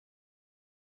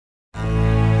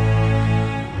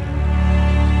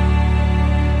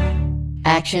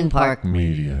Action Park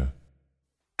Media.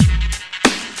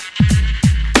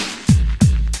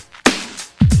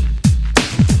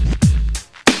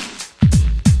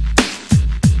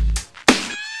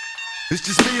 It's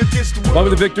just me against the world.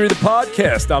 Welcome to Victory, the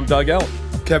podcast. I'm Doug Ellen.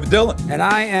 Kevin Dillon. And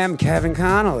I am Kevin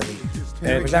Connolly.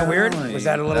 Was that weird? Was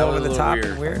that a little over the top?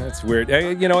 Weird. That's weird.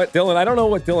 Hey, you know what, Dylan? I don't know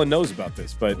what Dylan knows about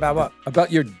this, but About what?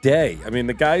 About your day. I mean,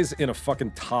 the guy's in a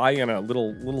fucking tie and a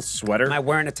little sweater. Am I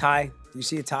wearing a tie? Do you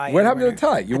see a tie? What happened to the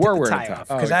tie? You were wearing a tie.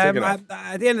 Because take it off.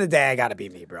 at the end of the day, I got to be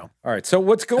me, bro. All right. So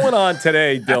what's going on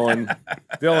today, Dylan?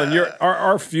 Dylan,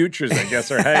 our futures, I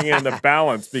guess, are hanging in the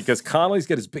balance because Connolly's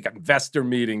got his big investor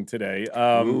meeting today.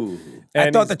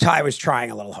 I thought the tie was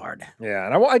trying a little hard. Yeah,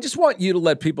 and I just want you to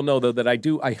let people know, though, that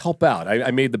I help out.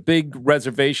 I made the big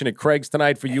reservation at Craig's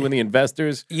tonight for you and the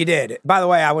investors. You did. By the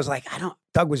way, I was like,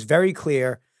 Doug was very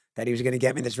clear that he was going to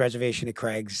get me this reservation at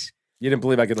Craig's. You didn't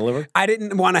believe I could deliver? I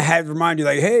didn't want to remind you,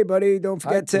 like, hey, buddy, don't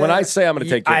forget to. When I say I'm going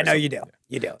to take care of I know something. you do.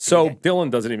 You do. So You do.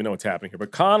 Dylan doesn't even know what's happening here, but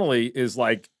Connolly is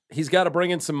like, he's got to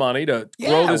bring in some money to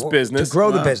grow this business. To grow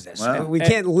the business. Wow. We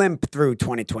can't limp through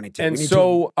 2022. And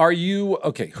so are you,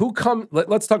 okay,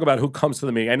 let's talk about who comes to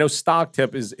the meeting. I know Stock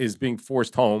Tip is being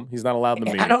forced home. He's not allowed in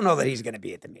the meeting. I don't know that he's going to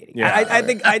be at the meeting. Yeah.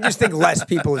 I just think less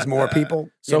people is more people.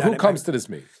 So You know who what I comes mean? to this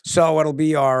meeting? So it'll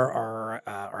be our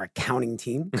accounting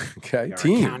team. Okay, Our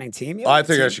team. accounting team. Yeah, I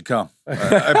think I team. should come.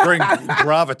 I bring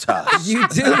gravitas. You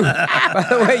do. By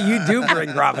the way, you do bring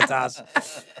gravitas.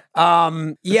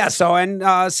 Yeah. So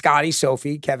and Scotty,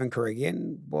 Sophie, Kevin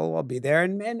Corrigan will all be there,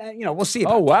 and we'll see.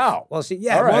 About Oh, wow. that. We'll see.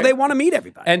 Yeah. All Well, right. they want to meet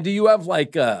everybody. And do you have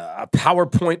like a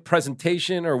PowerPoint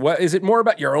presentation or what? Is it more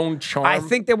about your own charm? I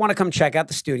think they want to come check out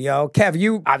the studio. Kev,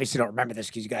 you obviously don't remember this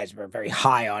because you guys were very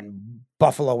high on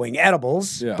buffalo wing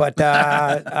edibles. Yeah. But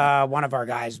one of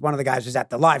the guys was at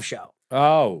the live show.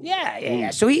 Oh. Yeah.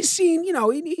 So he's seen, he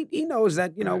knows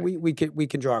that, we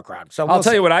can draw a crowd. So I'll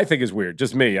tell you what I think is weird.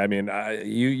 Just me. I mean,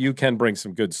 you can bring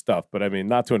some good stuff, but I mean,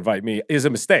 not to invite me is a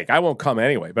mistake. I won't come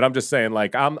anyway. But I'm just saying,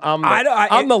 like, I'm the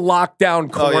lockdown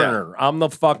corner. I'm the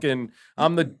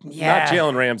not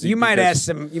Jalen Ramsey. You might ask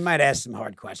some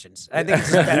hard questions. I think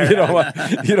it's better.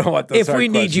 You don't want those If hard we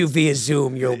need questions. you via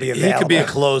Zoom, you'll be available. He could be a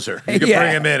closer. You could Yeah.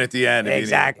 bring him in at the end. if you need.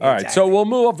 Exactly. All right, so we'll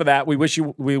move up for that. We wish you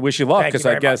luck Thank because you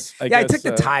I very guess much. I took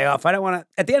the tie off. I don't want to.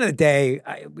 At the end of the day,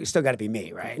 we still got to be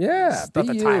me, right? Yeah, Thought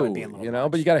be the tie would be a little you know,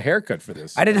 much. but you got a haircut for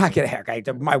this. I did not get a haircut.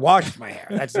 I washed my hair.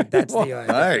 That's the.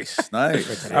 Nice. All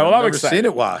right, well, I'm I've never excited. seen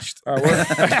it washed. All right,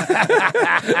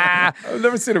 I've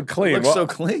never seen him clean. Looks so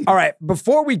clean. All right.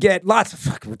 Before we get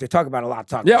they talk about a lot of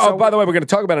talk. Yeah. So, by the way, we're going to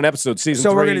talk about an episode, season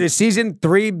 3. we're going to do season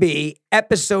 3B,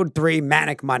 episode 3,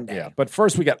 Manic Monday. Yeah, but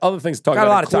first we got other things to talk Got a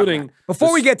about, lot of talk including about.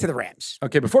 Before we get to the Rams,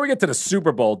 Okay, before we get to the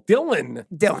Super Bowl, Dylan.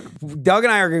 Doug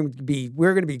and I are going to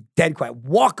be dead quiet.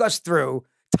 Walk us through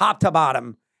top to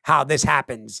bottom how this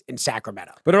happens in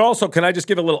Sacramento. But it also, can I just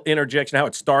give a little interjection how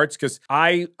it starts? Because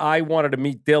I wanted to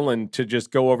meet Dylan to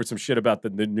just go over some shit about the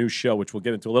new show, which we'll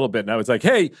get into a little bit. And I was like,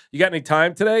 hey, you got any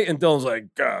time today? And Dylan's like,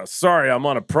 sorry, I'm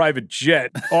on a private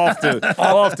jet off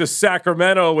to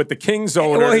Sacramento with the Kings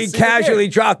owner. Well, he casually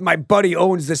dropped, my buddy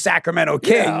owns the Sacramento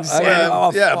Kings.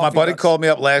 My buddy called me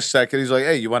up last second. He's like,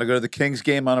 hey, you want to go to the Kings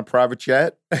game on a private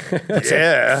jet?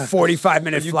 Yeah.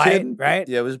 45-minute You flight, kidding? right?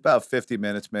 Yeah, it was about 50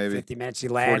 minutes maybe. 50 minutes you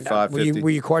land. 45, were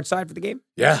 50. you courtside for the game?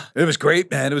 Yeah, it was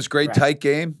great, man. It was a great, Right. tight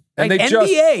game. And Like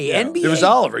they NBA. It was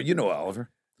Oliver. You know Oliver.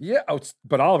 Yeah,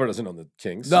 but Oliver doesn't own the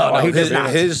Kings. No, he does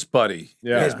not. his buddy.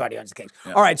 Yeah. His buddy owns the Kings.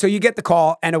 All right, so you get the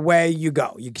call, and away you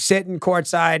go. You sit in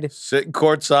courtside. Sitting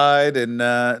courtside, and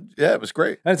it was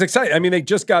great. And it's exciting. I mean, they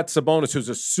just got Sabonis, who's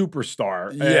a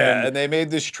superstar. Yeah, and they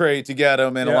made this trade to get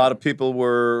him, and a Yeah. lot of people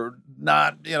were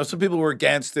not, some people were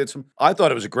against it. I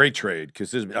thought it was a great trade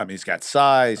because, he's got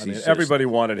size. I mean, everybody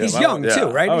wanted him. He's I young, don't- too,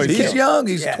 right? Oh, He's He's kid. young.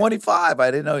 He's Yeah. 25. I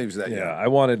didn't know he was that Yeah, young. I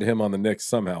wanted him on the Knicks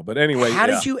somehow. But anyway. How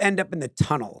did you end up in the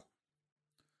tunnel?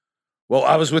 Well,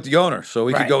 I was with the owner, so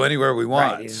we Right. could go anywhere we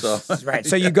want. Right. So Right.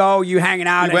 So you go, you hanging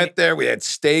out. we and went there. We had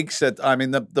steaks.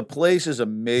 The place is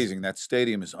amazing. That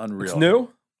stadium is unreal. It's new?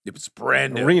 It's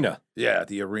brand new. Arena. Yeah,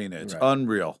 the arena. It's Right.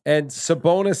 unreal. And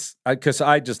Sabonis, because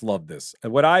I just love this.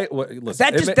 And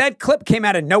listen, that clip came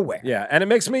out of nowhere. yeah, and it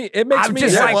makes me. I'm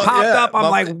just happy. like popped up.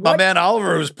 I'm like, my what? man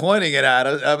Oliver was pointing it at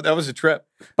us. That was a trip.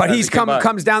 But as he's he came by.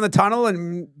 comes down the tunnel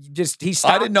and he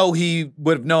stopped. I didn't know he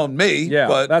would have known me. Yeah,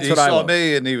 but that's he what I saw love.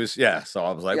 me, and he was So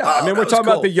I was like, Yeah, wow, I mean, that we're was talking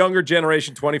cool. about the younger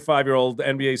generation, 25-year-old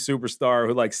NBA superstar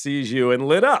who like sees you and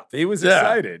lit up. He was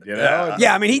excited, you know? Yeah.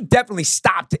 Yeah, I mean, he definitely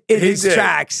stopped in He his did.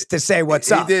 tracks to say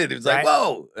what's up. He did. He was like, right?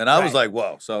 whoa, and I was Right. like,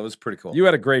 whoa. So it was pretty cool. You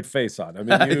had a great face on. I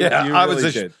mean, you I really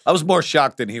was did. I was more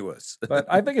shocked than he was. But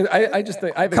I think I think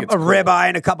it's A cool. ribeye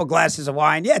and a couple glasses of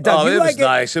wine. Yeah, Doug, you it like was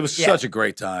nice. It was Yeah. such a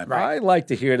great time. I like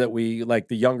to hear that we like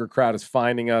the younger crowd is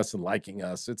finding us and liking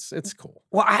us. It's cool.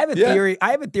 Well, I have a Yeah. theory.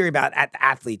 I have a theory about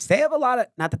athletes. They have a lot of,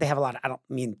 not that they have a lot of, I don't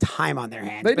mean time on their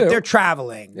hands, They but do. they're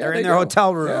traveling. Yeah, They're they in their do.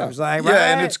 hotel rooms. Like, Yeah, right?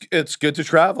 and it's good to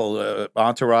travel.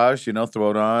 Entourage,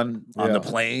 throw it on Yeah. the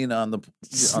plane, on the way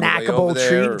over snackable there.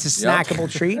 treat. It's a Yep.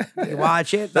 snackable treat. You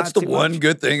watch it. That's not the too one much.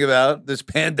 good thing about this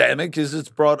pandemic is it's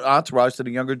brought entourage to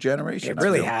the younger generation. It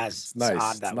really has. It's nice.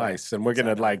 odd It's that way. nice. And we're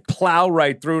going to like plow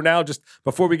right through now just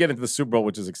before we get into the Super Bowl,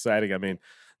 which is exciting. I mean,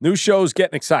 new show's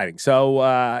getting exciting. So,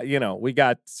 we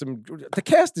got the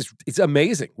cast is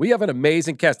amazing. We have an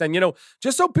amazing cast. And,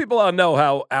 just so people all know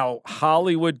how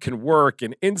Hollywood can work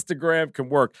and Instagram can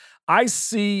work, I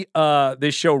see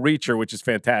this show Reacher, which is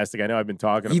fantastic. I know I've been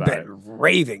talking You've about been it.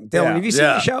 raving. Dylan, Yeah. have you seen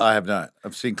the show? I have not.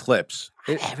 I've seen clips.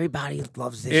 Everybody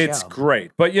loves this It's show.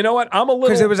 great. But you know what? I'm a little...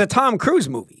 Because it was a Tom Cruise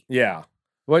movie. Yeah.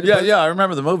 But, I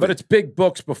remember the movie. But it's big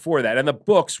books before that. And the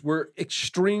books were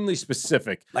extremely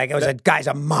specific. Like it was a guy's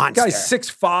a monster. Guy's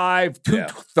 6'5",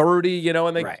 230,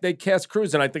 and Right. they cast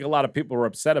Cruise, and I think a lot of people were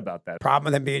upset about that. Problem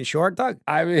with him being short, Doug?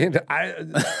 I mean,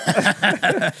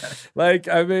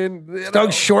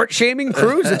 Doug short shaming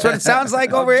Cruise? That's what it sounds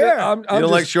like over here. you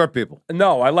don't like short people.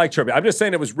 No, I like short people. I'm just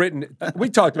saying it was written. We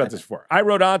talked about this before. I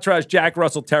wrote Entourage, Jack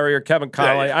Russell Terrier, Kevin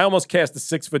Connolly. Yeah. I almost cast a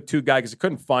 6'2" guy because I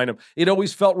couldn't find him. It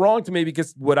always felt wrong to me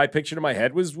because what I pictured in my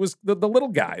head was the little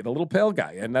guy, the little pale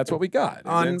guy, and that's what we got.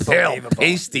 And Pale, Unbelievable.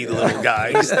 pasty little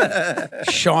guy.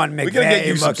 Sean McVay We gotta get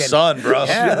you some looking. sun, bro.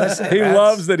 Yeah, listen, he that's-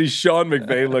 loves that he's Sean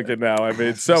McVay looking now. I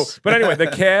mean, but anyway, the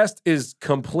cast is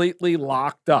completely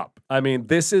locked up. I mean,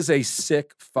 this is a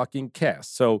sick fucking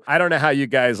cast. So I don't know how you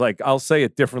guys I'll say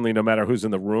it differently no matter who's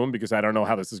in the room because I don't know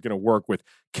how this is going to work with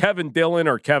Kevin Dillon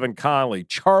or Kevin Connolly,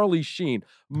 Charlie Sheen,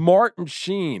 Martin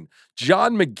Sheen,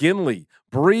 John McGinley,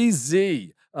 Bree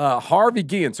Z, Harvey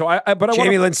Guillen. So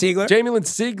Jamie Lynn Sigler. Jamie Lynn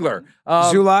Sigler,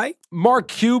 Zulai. Mark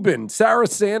Cuban, Sarah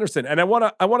Sanderson, and I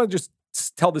want to just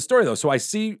tell the story though. So I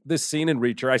see this scene in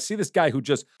Reacher. I see this guy who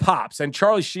just pops, and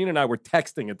Charlie Sheen and I were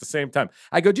texting at the same time.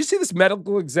 I go, "Do you see this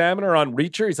medical examiner on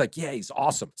Reacher?" He's like, "Yeah, he's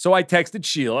awesome." So I texted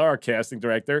Sheila, our casting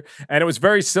director, and it was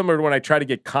very similar to when I tried to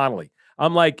get Connolly.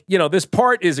 I'm like, this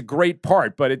part is a great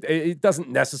part, but it doesn't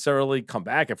necessarily come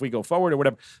back if we go forward or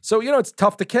whatever. So, it's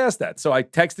tough to cast that. So I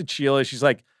texted Sheila. She's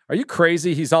like, "Are you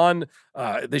crazy? He's on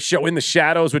the show In the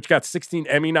Shadows, which got 16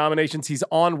 Emmy nominations. He's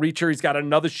on Reacher. He's got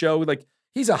another show. Like,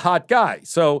 he's a hot guy."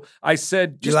 So I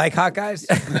said, Do you like hot guys?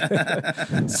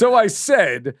 so I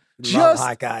said, Love just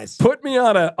hot guys. put me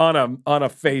on a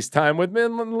FaceTime with me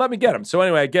and let me get him. So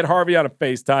anyway, I get Harvey on a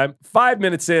FaceTime. 5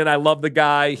 minutes in, I love the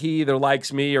guy. He either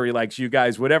likes me or he likes you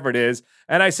guys, whatever it is.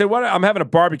 And I said, "What? I'm having a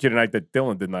barbecue tonight that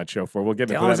Dylan did not show for. We'll get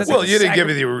into Dylan's that. at in a Well, second." you didn't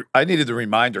give me I needed the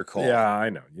reminder call. Yeah, I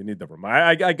know. You need the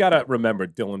reminder. I gotta remember.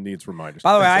 Dylan needs reminders.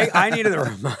 By the way, I needed a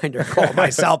reminder call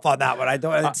myself on that one. I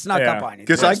don't. It snuck yeah. up on you.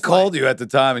 Because I called you at the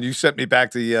time and you sent me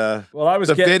back the Well, I was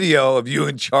the getting- video of you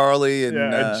and Charlie and,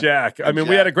 and Jack. I mean,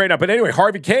 we Jack. had a great night. But anyway,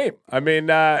 Harvey came. I mean,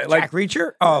 Jack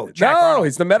Reacher? Oh, Jack no, Arnold.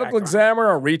 he's the medical Jack examiner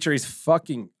on Reacher. He's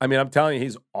fucking. I mean, I'm telling you,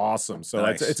 he's awesome. So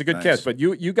Nice, it's a good nice. cast. But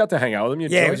you got to hang out with him. You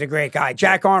Yeah, he enjoyed was it? a great guy.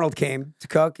 Jack Arnold came to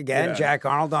cook again. Yeah. Jack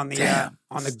Arnold on the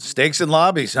steaks and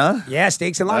lobbies, huh? yeah,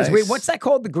 steaks and lobbies. Nice. Wait, what's that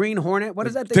called? The Green Hornet? What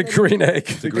is that The thing? green egg.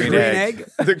 The green green egg.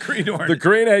 egg? The green orange. The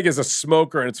green egg is a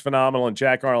smoker and it's phenomenal. And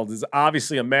Jack Arnold is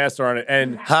obviously a master on it.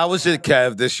 And How was it,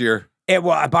 Kev, this year?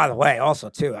 Well, by the way, also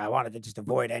too, I wanted to just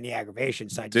avoid any aggravation.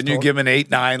 So I just Didn't you told- give him an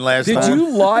 8-9 last did time?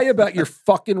 you lie about your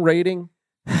fucking rating?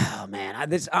 Oh man, I'm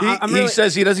He really,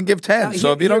 says he doesn't give 10. No,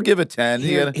 so if you here- don't give a 10,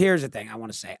 you gotta, here's the thing I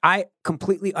want to say. I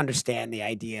completely understand the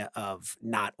idea of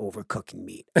not overcooking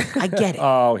meat. I get it.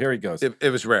 Oh, here he goes. it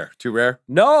was rare. Too rare?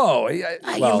 No. You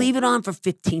Well, leave it on for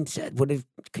 15 seconds.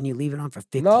 Can you leave it on for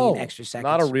 15 no, extra seconds?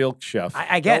 not a real chef.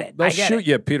 I get it. They'll I get shoot it.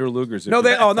 you at Peter Luger's. if No, you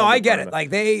they. Oh no, tell I them get to it. Like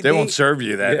they They won't serve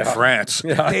you that in Yeah. France.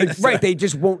 Yeah, They, exactly. right, they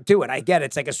just won't do it. I get it.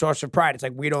 It's like a source of pride. It's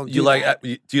like we don't. You do like? that.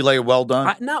 Do you like it well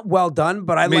done? Not well done,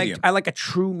 but I Medium. like a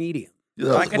true medium. With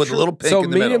like a little pink So in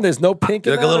the medium, middle. there's no pink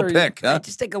in Like a that, little or- pink, I huh?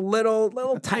 just take a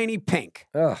little tiny pink.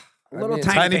 Ugh. A little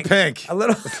tiny pink. A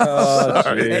little. Oh,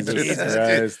 Sorry. Jesus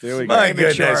Christ. Here we go. My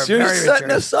goodness, you're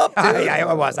setting us up, dude. Yeah,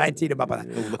 I was. I teed him up on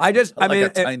that. I like mean, a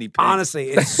tiny pig.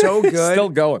 honestly, it's so good. Still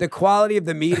going. The quality of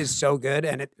the meat is so good,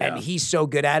 and he's so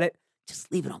good at it.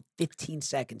 Just leave it on 15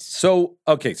 seconds. So,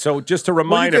 okay, so just to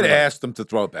remind you could everybody. ask them to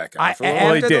throw it back out.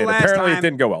 Well, he did. Apparently, it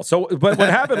didn't go well. So, but what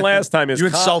happened last time is you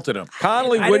insulted him.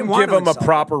 Connolly I wouldn't didn't want give to him a insult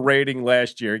proper rating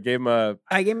last year. He gave him a.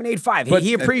 I gave him an 8.5. But-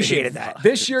 He appreciated that.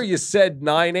 This year, you said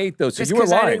 9.8 though, so Just you were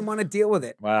because I lying. didn't want to deal with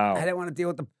it. Wow. I didn't want to deal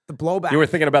with the blowback. You were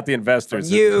thinking about the investors.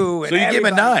 From you. So you gave him a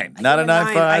everybody. 9, not a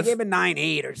 9.5? I gave him a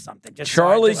 9.8 or something. Just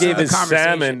Charlie just gave the his conversation.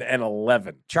 salmon an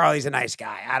 11. Charlie's a nice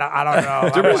guy. I don't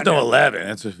know. There is no 11.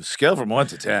 It's a scale from 1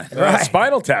 to 10. Right.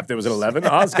 Spinal Tap, there was an 11.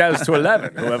 Oz goes to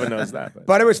 11. Whoever knows that.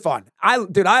 But it was fun. I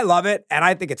love it, and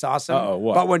I think it's awesome. Uh-oh,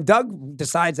 what? But when Doug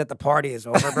decides that the party is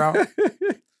over, bro,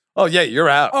 Oh, yeah, you're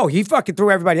out. he fucking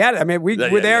threw everybody at it. I mean, we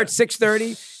were there yeah. at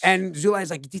 6:30, and Zulai's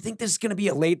like, "Do you think this is going to be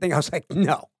a late thing?" I was like,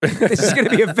 "No, this is going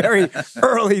to be a very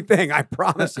early thing. I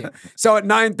promise you." So at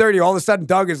 9:30, all of a sudden,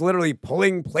 Doug is literally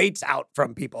pulling plates out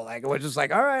from people. Like, we're just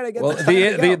like, "All right, I guess." Well,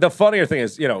 the funnier thing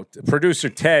is, producer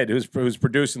Ted, who's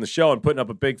producing the show and putting up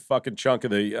a big fucking chunk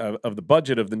of the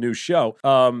budget of the new show,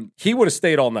 he would have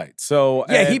stayed all night. So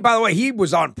yeah, by the way, he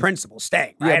was on principle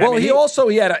staying. Right? Yeah, well, I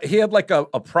mean, he had like a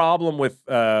problem with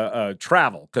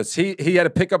travel because he had to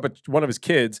pick up one of his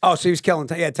kids. Oh, so he was killing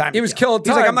time. Yeah, time. He was killing He's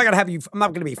like, time. I'm not gonna have you. I'm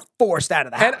not gonna be forced out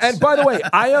of the house. And by the way,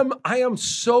 I am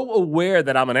so aware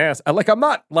that I'm an ass. I'm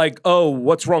not like, oh,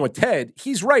 what's wrong with Ted?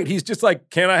 He's right. He's just like,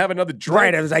 can I have another drink?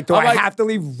 Right. I was like, do I have to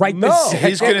leave right No. this second?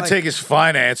 He's going to Like, take his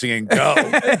financing and go.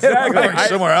 Exactly. Going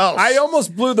somewhere else. I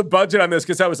almost blew the budget on this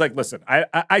because I was like, listen,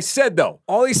 I said though.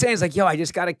 all he's saying is like, yo, I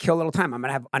just got to kill a little time. I'm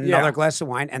gonna have another glass of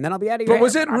wine, and then I'll be out of here. But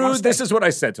was it rude? This is what I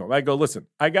said to him. I go, listen,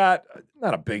 I got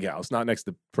not a big house, not next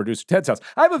to producer Ted's house.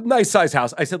 I have a nice size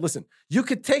house. I said, listen, you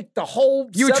could take the whole.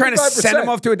 You were trying to 75%. send him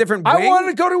off to a different wing? I wanted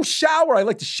to go to a shower. I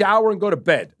like to shower and go to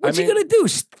bed. What's he gonna do?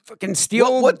 Fucking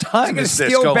steal? What time gonna is this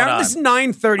steal going Baron? on? This is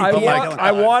 9:30.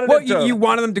 I wanted What, it to, you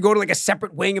wanted them to go to like a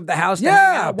separate wing of the house? to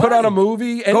hang yeah, out? put Why? on a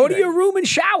movie. Go to anything. your room and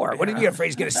shower. What are you afraid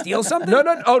he's gonna steal something? No.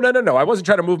 Oh, no. I wasn't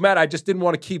trying to move Matt. I just didn't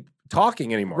want to keep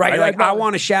talking anymore. Right, I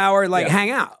want to shower, hang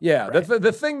out. Yeah, right.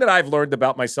 The thing that I've learned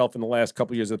about myself in the last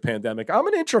couple of years of the pandemic, I'm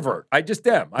an introvert. I just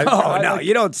am.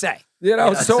 You don't say.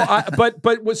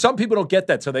 But some people don't get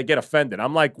that, so they get offended.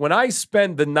 I'm like, when I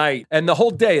spend the night and the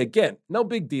whole day, again, no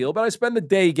big deal, but I spend the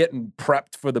day getting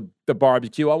prepped for the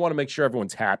barbecue. I want to make sure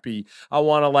everyone's happy. I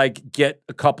want to get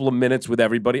a couple of minutes with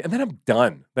everybody, and then I'm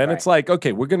done. Then it's like,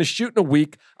 okay, we're going to shoot in a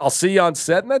week. I'll see you on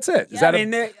set, and that's it. Is that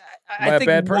I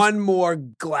think one more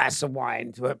glass of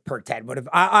wine per Ted would have.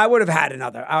 I would have had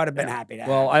another. I would have been happy to.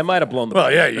 Well, I might have blown the.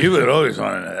 Well, yeah, you would always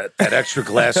want that extra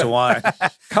glass of wine.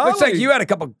 Looks like you had a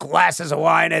couple glasses of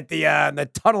wine at the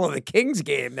Tunnel of the Kings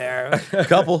game there. Just a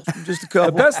couple.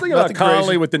 The best thing about Nothing Connolly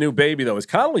crazy. with the new baby though is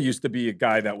Connolly used to be a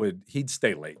guy that he'd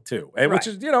stay late too, and which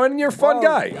is and you're a fun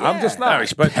guy. yeah. I'm just Now not.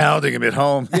 he's But pounding him at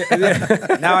home.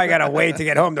 Now I gotta wait to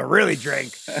get home to really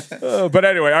drink. but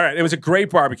anyway, all right. It was a great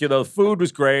barbecue though. The food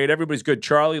was great. Everybody's good.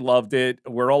 Charlie loved it.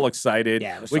 We're all excited.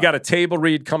 Yeah, it was we fun. got a table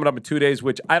read coming up in 2 days,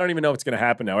 which I don't even know what's going to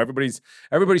happen now. Everybody's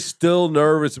still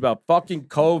nervous about fucking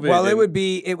COVID. Well, it and would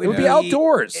be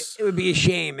outdoors. It would be a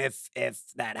shame if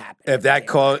that happened. If that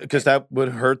because that would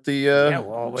hurt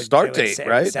the start date,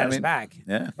 right? Set us back.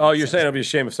 Yeah. Oh, you're saying it'd be a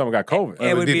shame if someone got COVID.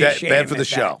 It would be a shame bad for the if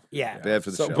show. Yeah. Bad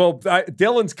for the show. Well,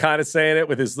 Dylan's kind of saying it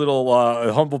with his little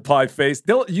humble pie face.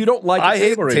 Dylan, you don't like I a hate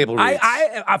table read. table reads.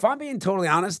 If I'm being totally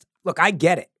honest, look, I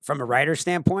get it from a writer's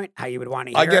standpoint, how you would want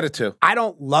to hear I get it too. I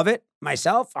don't love it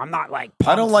myself. I'm not like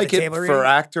I don't like it table for reading.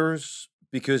 actors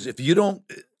because if you don't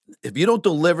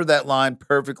deliver that line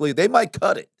perfectly, they might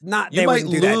cut it. They might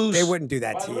wouldn't do that. lose. They wouldn't do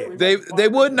that to you. They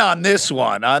wouldn't on this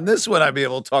one. On this one, I'd be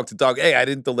able to talk to Doug. Hey, I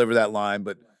didn't deliver that line,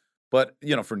 but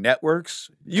for networks,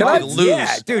 you could lose.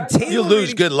 Yeah, dude, table you lose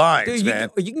reading- good lines, Dude, man.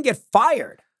 you can get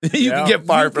fired. You can get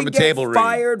fired from a table reading.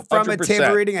 Fired from a 100%.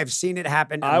 table reading. I've seen it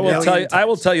happen. I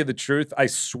will tell you the truth. I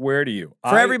swear to you.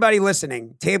 For everybody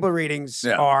listening, table readings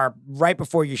are right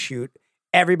before you shoot.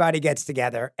 Everybody gets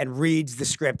together and reads the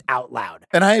script out loud.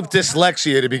 And I have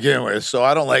dyslexia to begin with, so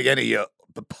I don't like any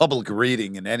public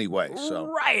reading in any way.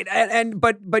 So right,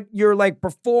 but you're like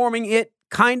performing it.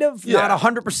 Kind of, not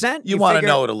 100%. You want to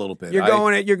know it a little bit. You're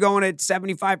going at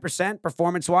 75%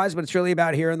 performance wise, but it's really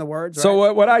about hearing the words. Right?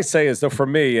 So what I say is, though, for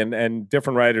me, and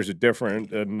different writers are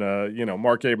different, and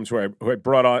Mark Abrams, who I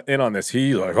brought in on this,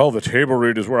 he the table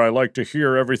read is where I like to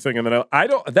hear everything, and then I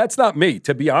don't. That's not me,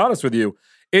 to be honest with you.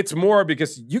 It's more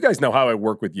because you guys know how I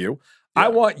work with you. I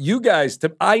want you guys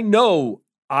to. I know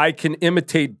I can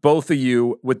imitate both of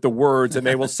you with the words and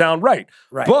they will sound right.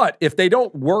 Right. But if they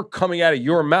don't work coming out of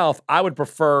your mouth, I would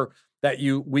prefer that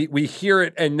we hear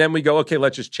it and then we go, okay,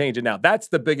 let's just change it now. That's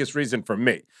the biggest reason for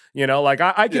me. You know, like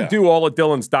I can do all of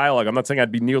Dylan's dialogue. I'm not saying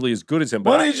I'd be nearly as good as him.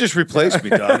 But Why don't you just replace me,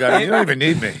 Doug? I mean, you don't even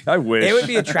need me. I wish. It would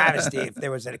be a travesty if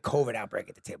there was a COVID outbreak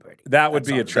at the table ready. That would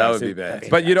be a travesty. That would be bad.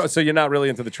 But you know, so you're not really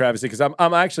into the travesty because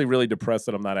I'm actually really depressed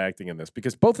that I'm not acting in this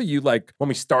because both of you, like when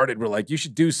we started, were like, you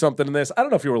should do something in this. I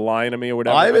don't know if you were lying to me or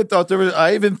whatever.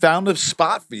 I even found a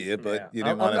spot for you, but you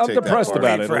didn't want to take I'm depressed that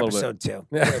about Wait it for a little episode 2.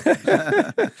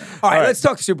 bit. All right, let's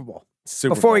talk Super Bowl.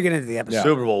 Super Before Bowl. we get into the episode.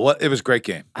 Super Bowl. It was a great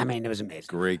game. I mean, it was amazing.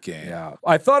 Great game. Yeah,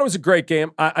 I thought it was a great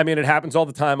game. I mean, it happens all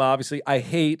the time. Obviously, I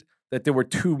hate that there were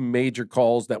 2 major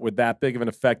calls that were that big of an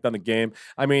effect on the game.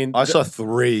 I mean, I saw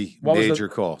 3 What was major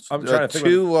calls. I'm trying to think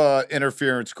 2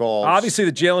 interference calls. obviously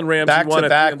the Jalen Ramsey back one to at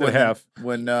back the end of the half.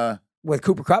 when With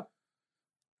Cooper Kupp?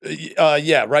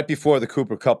 right before the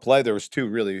Cooper Cup play, there was 2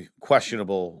 really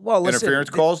questionable interference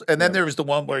calls, and then there was the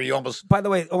one where he almost, By the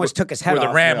way, almost took his head where off.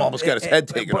 the Ram almost got his head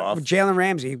taken but off. Jalen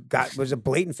Ramsey was a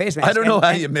blatant face mask. I don't know how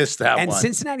you missed that And one.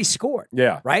 Cincinnati scored.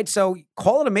 Yeah, Right? So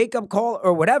call it a makeup call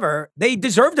or whatever. They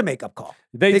deserved a makeup call.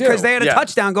 they Because do. they had a Yeah.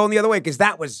 touchdown going the other way because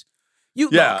that was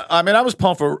look, I mean, I was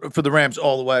pumped for the Rams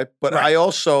all the way, but Right. I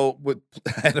also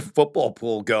had a football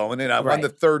pool going, and I won Right. the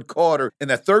third quarter. In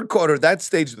that third quarter, that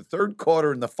stage, the third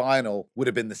quarter and the final would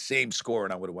have been the same score,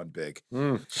 and I would have won big.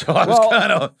 So I was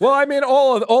kind of. Well, I mean,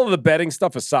 all of the betting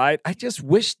stuff aside, I just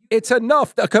wish it's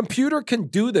enough. A computer can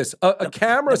do this. A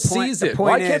camera sees it.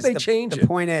 Why can't they change The it?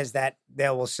 point is that they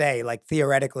will say, like,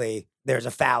 theoretically, there's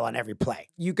a foul on every play.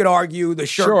 You could argue the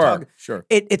shirt tug. Sure.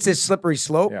 It's a slippery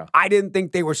slope. Yeah. I didn't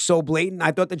think they were so blatant.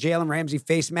 I thought the Jalen Ramsey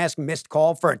face mask missed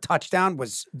call for a touchdown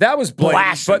was That was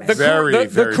blatant, but the, Blasphemous. the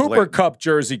Very Cooper blatant. Cup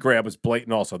jersey grab was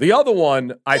blatant also. The other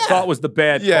one I thought was the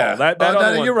bad Yeah, call. That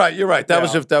other one, you're right. You're right. That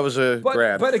Yeah. was a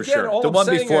grab but for again, sure. all The I'm one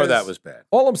saying before is- that was bad.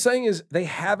 All I'm saying is they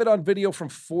have it on video from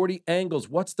 40 angles.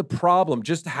 What's the problem?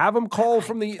 Just have them call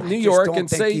from the New just York don't and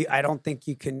think say. I don't think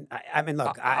you can. I mean,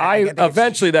 look. I think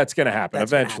Eventually that's going to happen.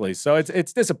 That's gonna Eventually, so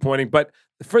it's disappointing. But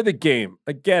for the game,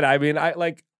 again, I mean, I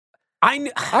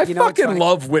I fucking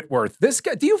love Whitworth. This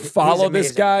guy. Do you follow this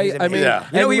amazing. guy? He's I mean, amazing. Yeah.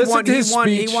 You know, and he listen won. to his He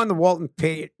speech. won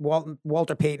the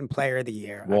Walter Payton Player of the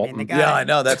Year. I mean, the guy. Yeah, I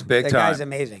know. That's big The time. guy's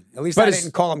amazing. At least But I it's-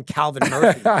 didn't call him Calvin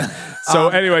Murphy. So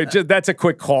anyway, that's a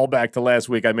quick callback to last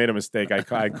week. I made a mistake.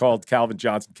 I called Calvin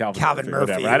Johnson Calvin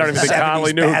Murphy. Whatever. I don't even think 70s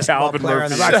Connolly knew who basketball Calvin player on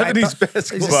Murphy the was. Rocks. I 70s thought-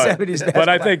 basketball. He's a 70s But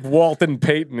I basketball think Walton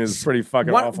Payton is pretty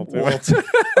fucking What- awful too.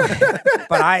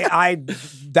 But I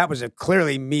that was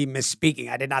clearly me misspeaking.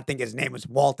 I did not think his name was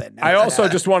Walton. I also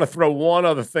just want to throw one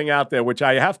other thing out there, which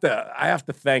I have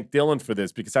to thank Dylan for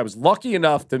this because I was lucky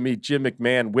enough to meet Jim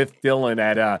McMahon with Dylan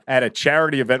at a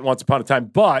charity event once upon a time.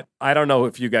 But I don't know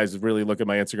if you guys really look at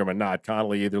my Instagram or not.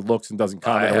 Connolly either looks and doesn't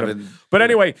comment. I or whatever. haven't- But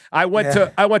anyway, I went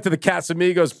to the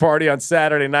Casamigos party on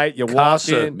Saturday night. You walk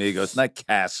Casa in. Amigos, not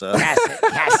Casa.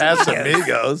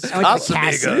 Casamigos. Casamigos. I went to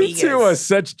Casamigos. You two are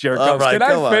such jerk All offs. right, Can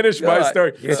go I on. finish Go my on.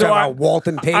 story? You're talking about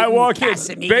Walton Payton. I walk in.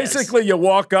 Casamigos. Basically, you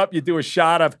walk up, you do a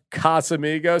shot of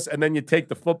Casamigos, and then you take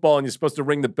the football and you're supposed to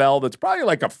ring the bell. That's probably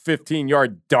like a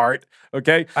 15-yard dart.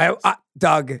 Okay.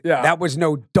 Doug, Yeah. that was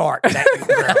no dart. That you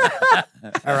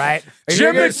threw. All right. Jim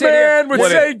You're gonna sit here- McMahon would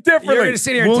What, say differently. You're going to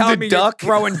sit here and tell Wounded me duck? you're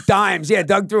throwing dimes. Yeah,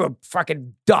 Doug threw a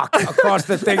fucking duck across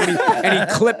the thing and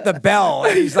he clipped the bell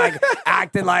and he's like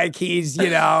acting like he's, I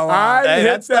Hey, hit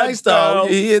that's that nice, though. bell.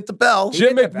 He hit the bell.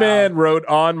 Jim hit the McMahon wrote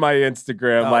on my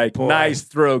Instagram, Oh, like, boy. nice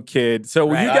throw, kid. So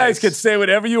Right. you guys could say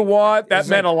whatever you want. That It's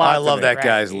meant like- a lot I to love me. that Right.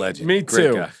 guy's legend. Me Great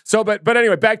too. guy. So, but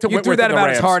anyway, back to You Whitworth threw that and the about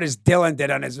Rams. as hard as Dylan did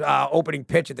on his opening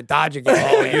pitch at the Dodger game.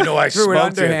 Oh, you know I threw it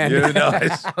smoked him. underhand. You know I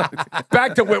smoked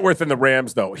Back to Whitworth and the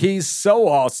Rams, though. He's so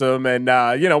awesome. And,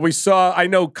 I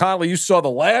know, Connolly, you saw the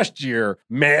last year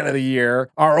Man of the Year.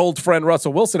 Our old friend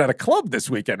Russell Wilson at a club this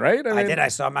weekend, right? I did. I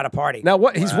saw him at a party. Now,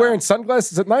 what? He's wearing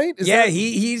sunglasses at night? Is Yeah, that-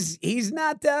 he's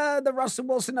not the Russell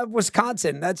Wilson of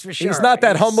Wisconsin. That's for sure. He's not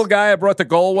that humble guy I brought the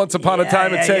goal once upon a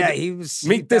time and said, yeah, he was.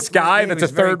 meet this guy that's a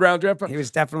third round draft. He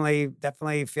was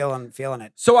definitely feeling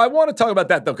it. So I want to talk about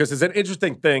that, though, because there's an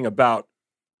interesting thing about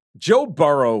Joe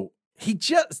Burrow. He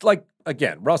just, like,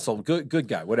 again, Russell, good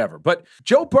guy, whatever. But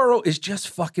Joe Burrow is just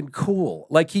fucking cool.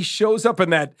 Like, he shows up in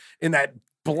that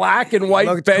black and white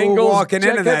Looked Bengals cool walking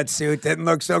jacket. into that suit. Didn't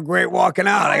look so great walking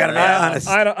out. I gotta be honest.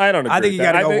 I don't agree I think with you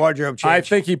gotta that. go wardrobe change. I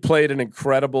think he played an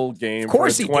incredible game. Of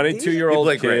course for a he did. 22-year-old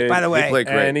He played great. kid. By the way, He played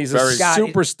great. And he's Very- a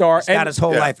superstar. He's got his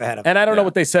whole yeah. life ahead of him. And I don't know Yeah.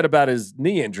 what they said about his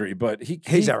knee injury, but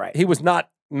He's all right. He was not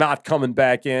not coming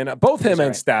back in. Both him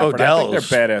and Stafford. Odell's I think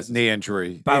they're badass. knee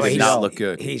injury By the way, did not look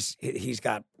good. He's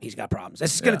got problems.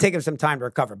 This is going to take him some time to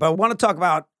recover. But I want to talk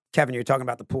about Kevin. You're talking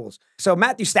about the pools. So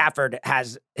Matthew Stafford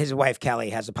has his wife Kelly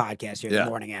has a podcast here the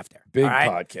morning after. Big all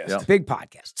right? podcast. Yeah. Big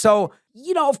podcast. So,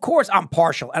 of course I'm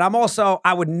partial. And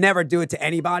I would never do it to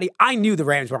anybody. I knew the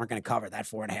Rams weren't going to cover that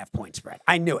 4.5 point spread.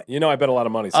 I knew it. I bet a lot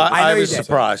of money. I know was you did.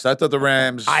 surprised. I thought the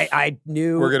Rams I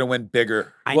knew were going to win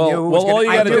bigger. I knew it was well, gonna, all you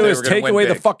I got to knew do it- is take away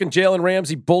the fucking Jalen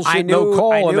Ramsey bullshit, no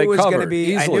call, and they cover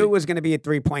easily. I knew it was going to be a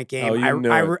 3-point game. Oh, you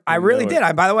knew it. I You really knew did.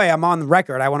 it. By the way, I'm on the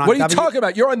record. I went on. What are you talking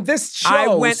about? You're on this show I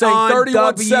went saying on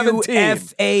 31-17.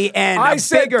 WFAN. I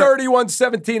said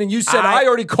 31-17, and you said I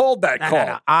already called that call.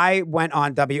 No. I went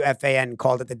on WFAN,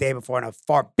 called it the day before on a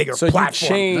far bigger So you platform.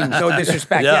 changed. No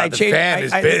disrespect. Yeah, I the changed. fan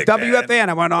is big, WFAN. man.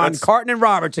 I went on Carton and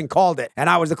Roberts and called it, and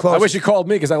I was the I closest. wish you called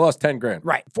me because I lost 10 grand.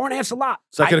 Right, 4.5's a lot.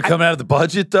 Is that going to come out of the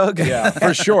budget, Doug? Yeah,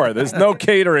 for sure. There's no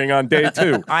catering on day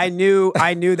 2. I knew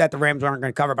that the Rams weren't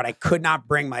going to cover, but I could not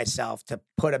bring myself to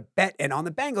put a bet in on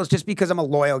the Bengals just because I'm a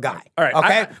loyal guy. All right,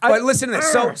 Okay. But listen to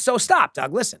this. So stop,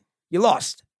 Doug. Listen. You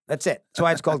lost. That's it. That's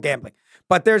why it's called gambling.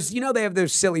 But there's, they have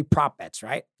those silly prop bets,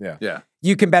 right? Yeah.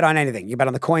 You can bet on anything. You bet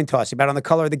on the coin toss. You bet on the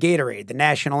color of the Gatorade, the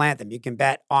national anthem. You can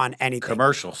bet on anything.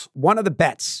 Commercials. One of the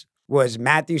bets was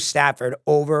Matthew Stafford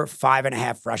over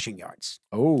 5.5 rushing yards.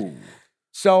 Oh.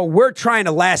 So we're trying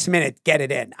to last minute get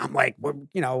it in. I'm like,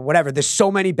 whatever. There's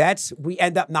so many bets. We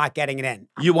end up not getting it in.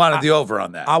 You wanted the over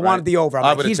on that. I wanted the over. I'm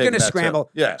like, would've he's going to taken that, too. scramble.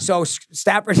 Yeah. So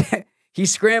Stafford, he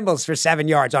scrambles for 7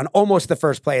 yards on almost the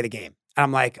first play of the game. And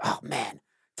I'm like, oh, man.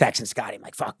 Texting Scotty. I'm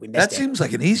like, fuck, we missed That it. seems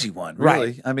like an easy one, Right.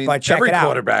 really. I mean, But check every it out.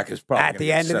 quarterback is probably at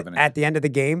the end of the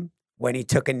game, when he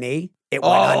took a knee, it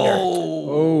went under.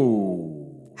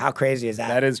 Oh. How crazy is that?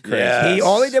 That is crazy. Yeah.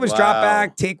 All he did was drop Wow.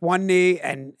 back, take one knee,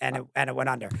 and it went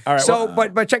under. All right, So, well-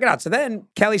 but check it out. So then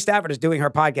Kelly Stafford is doing her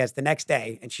podcast the next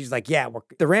day, and she's like, "Yeah,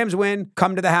 the Rams win.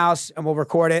 Come to the house, and we'll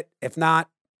record it. If not,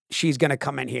 she's gonna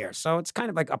come in here." So it's kind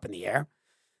of like up in the air.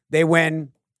 They win.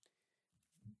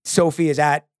 Sophie is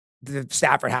at the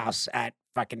Stafford house at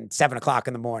fucking 7:00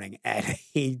 in the morning, and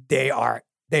they are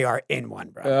in one,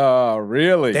 bro. Oh,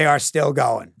 really? They are still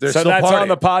going. They're so still that's partying. on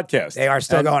the podcast. They are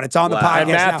still And- going. It's on the wow. podcast. And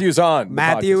now. Matthew's on. the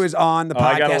Matthew podcast. is on the Oh,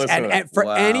 I gotta podcast. listen to that. And for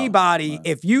Wow. anybody, Wow.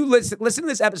 if you listen to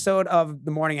this episode of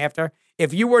The Morning After,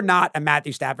 if you were not a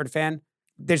Matthew Stafford fan,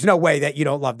 there's no way that you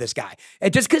don't love this guy.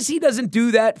 And just because he doesn't do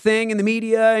that thing in the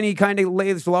media and he kind of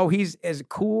lays low, he's as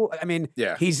cool. I mean,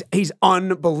 Yeah. he's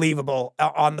unbelievable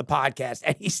on the podcast,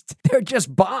 and they're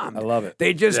just bombed. I love it.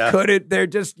 They just Yeah. couldn't. They're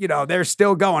just they're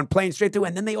still going, playing straight through,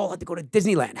 and then they all had to go to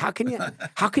Disneyland. How can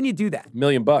you do that? $1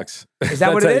 million. Is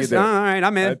that what That's how it you is? do All it. right,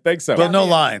 I'm in. I think so. But no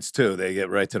lines, too. They get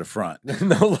right to the front.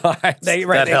 No lines.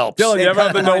 That helps. Dylan, they you ever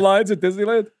have the cut no line. lines at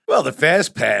Disneyland? Well, the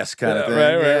fast pass kind of thing.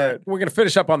 Right. We're going to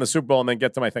finish up on the Super Bowl and then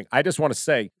get to my thing. I just want to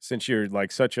say, since you're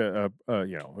like such a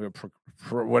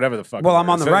whatever the fuck. Well, it I'm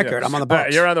on is. the record. I'm on the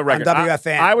books. You're on the record. On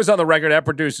WFAN. I was on the record at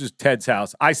producers Ted's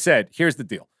house. I said, here's the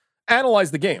deal.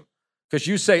 Analyze the game. Because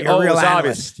you say, You're a real it's analyst.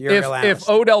 obvious. You're a real If analyst.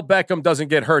 Odell Beckham doesn't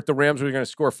get hurt, the Rams were going to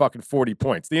score fucking 40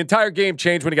 points. The entire game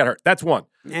changed when he got hurt. That's one.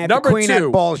 And Number the queen two.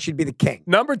 at ball should be the king.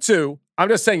 Number two, I'm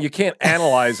just saying you can't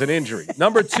analyze an injury.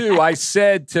 Number two, I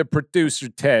said to producer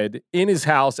Ted in his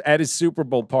house at his Super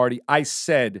Bowl party, I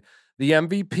said the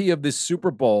MVP of this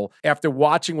Super Bowl, after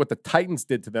watching what the Titans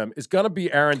did to them, is going to be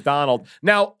Aaron Donald.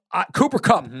 Now, Cooper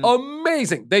Kupp,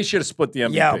 amazing. They should have split the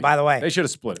MVP. Yo, by the way, They should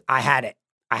have split it. I had it.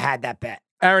 I had that bet.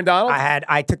 Aaron Donald?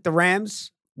 I took the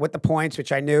Rams with the points,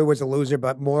 which I knew was a loser,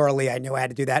 but morally I knew I had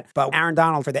to do that. But Aaron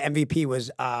Donald for the MVP was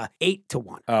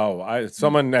 8-1.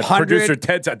 Someone at 100 producer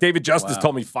Ted's, David Justice Wow.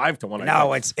 told me 5-1. I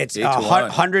No, think. it's 8-1.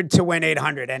 100 to win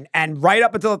 800. And right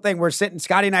up until the thing, we're sitting,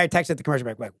 Scotty and I texted the commercial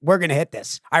break, like, we're going to hit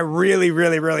this. I really,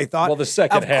 really, really thought. Well, the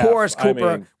second of half, course, I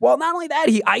Cooper. mean- Well, not only that,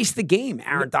 he iced the game,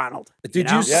 Aaron Donald. Did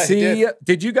know? you Yeah, he see?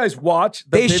 Did you guys watch the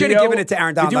They video? should have given it to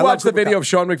Aaron Donald. Did I you love watch the Cooper video Kupp. of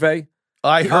Sean McVay?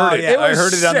 I heard it. yeah. I It was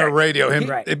heard it on the sick. radio.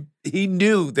 Right. He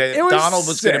knew that It was Donald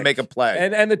was going to sick. make a play.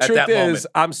 And the at truth that is, moment.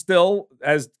 I'm still,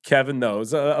 as Kevin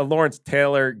knows, a Lawrence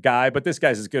Taylor guy, but this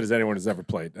guy's as good as anyone has ever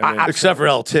played. I mean, Except for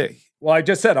LT. well, I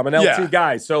just said I'm an LT Yeah.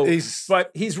 guy, so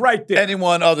but he's right there.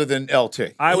 Anyone other than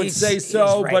LT. I would He's- say he's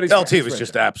so, right but he's there. LT he's was right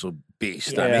just there. an absolute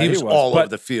beast. I Yeah, mean, he he was was. all But- over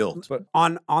the field. But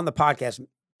on the podcast,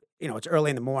 it's early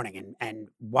in the morning, and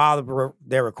while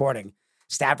they're recording,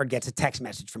 Stafford gets a text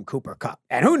message from Cooper Kupp.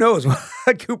 And who knows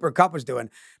what Cooper Kupp was doing,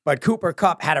 but Cooper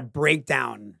Kupp had a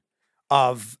breakdown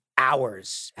of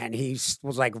hours, and he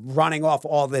was like running off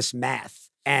all this math.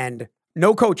 And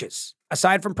no coaches,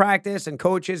 aside from practice and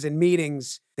coaches and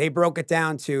meetings, they broke it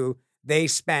down to they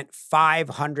spent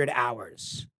 500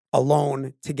 hours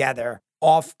alone together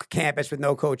off campus with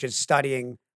no coaches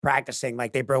studying, practicing,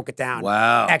 like they broke it down.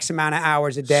 Wow. X amount of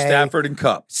hours a day. Stafford and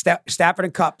Cup. Stafford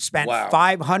and Cup spent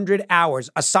 500 hours,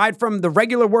 aside from the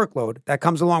regular workload that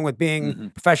comes along with being a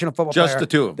professional football player. Just the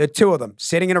two of them. The two of them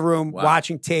sitting in a room,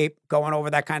 watching tape, going over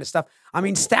that kind of stuff. I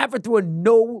mean, Stafford threw a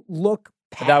no-look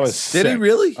pass. That was Did he sick.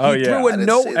 really? Oh, He yeah. threw a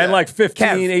no And like 15,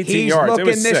 Kev, 18 he's yards. It looking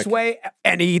was this sick. way,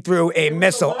 and he threw a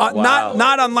missile.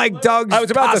 Not unlike Doug's. I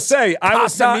was about to say, I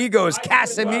was not-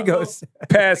 Casamigos.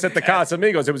 Pass at the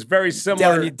Casamigos. It was very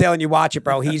similar. Dylan, you watch it,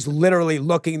 bro. He's literally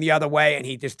looking the other way, and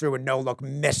he just threw a no-look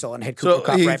missile and hit Cooper So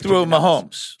Kupp he right threw between the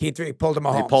nuts. Mahomes. He pulled him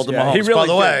Mahomes. He pulled him Yeah, Mahomes. he really By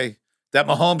the did. way, that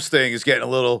Mahomes thing is getting a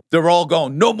little. They're all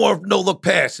going, no more no-look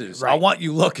passes. I Right. want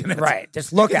you looking at Right.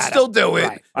 Just look You at can it. still do it.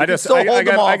 Right. I You can just, still hold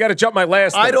them I off. got to jump my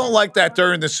last I thing. don't like that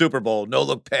during the Super Bowl.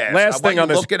 No-look pass. Last I thing want on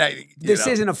you this- looking at you This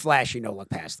know. isn't a flashy no-look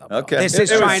pass, though. Bro. Okay. This It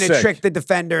is was trying to sick. trick the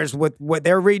defenders with what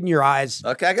they're reading your eyes.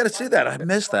 Okay, I got to see that. I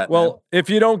missed that. Well, if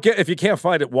you can't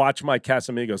find it, watch my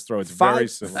Casamigos throw. It's very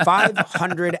similar.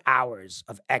 500 hours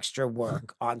of extra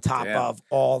work on top of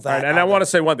all that. All right, and I want to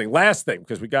say one thing, last thing,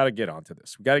 because we got to get onto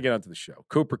this. We got to get onto the show.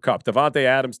 Cooper Kupp. Devontae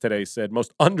Adams today said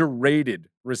most underrated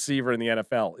receiver in the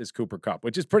NFL is Cooper Kupp,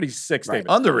 which is pretty sick statement.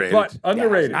 Underrated. But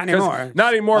underrated. not 'cause- anymore.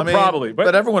 Not anymore, I mean, probably.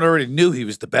 But everyone already knew he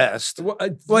was the best. Well, you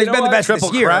he's know been the what? best Triple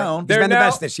this year. crown. He's They're been the now-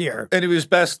 best this year. And he was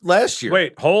best last year.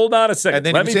 Wait, hold on a second. And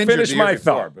then Let he me was injured finish the year my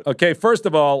before, thought. but- Okay, first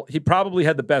of all, he probably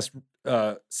had the best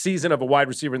season of a wide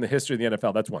receiver in the history of the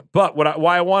NFL. That's one. But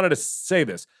why I wanted to say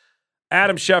this,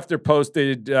 Adam Schefter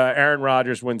posted Aaron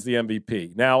Rodgers wins the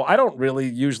MVP. Now, I don't really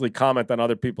usually comment on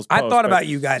other people's posts. I thought but about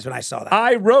you guys when I saw that.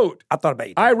 I wrote thought about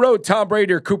you. I wrote Tom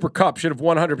Brady or Cooper Kupp should have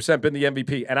 100% been the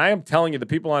MVP. And I am telling you, the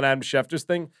people on Adam Schefter's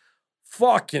thing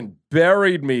fucking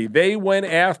buried me. They went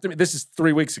after me. This is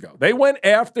 3 weeks ago. They went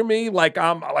after me like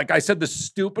I said the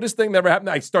stupidest thing that ever happened.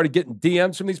 I started getting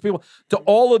DMs from these people. To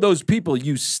all of those people,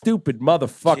 you stupid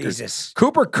motherfuckers. Jesus.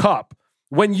 Cooper Kupp.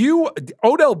 When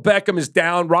Odell Beckham is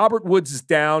down, Robert Woods is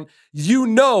down, you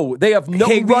know they have no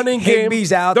running game.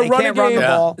 Higbee's out. The They running can't run the game.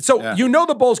 ball. So you know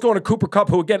the ball's going to Cooper Kupp,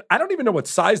 who again, I don't even know what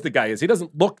size the guy is. He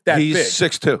doesn't look that He's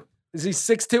big. 6'2". Is he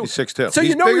 6'2"? He's 6'2". So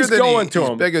you know bigger he's than going to he's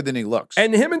him. bigger than he looks.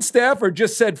 And him and Stafford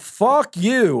just said, "Fuck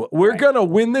you. We're gonna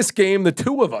win this game, the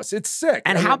two of us." It's sick.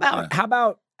 And I how mean,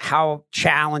 about how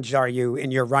challenged are you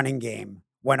in your running game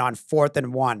when on 4th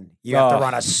and 1 you have to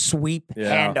run a sweep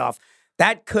handoff?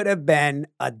 That could have been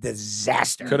a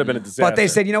disaster. Could have been a disaster. But they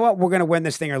said, you know what? We're going to win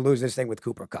this thing or lose this thing with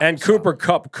Cooper Kupp. And So- Cooper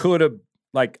Kupp could have,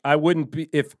 like, I wouldn't be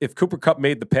if Cooper Kupp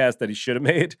made the pass that he should have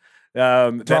made.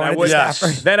 Then Throwing I it to would. Stafford.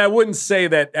 Then I wouldn't say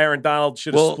that Aaron Donald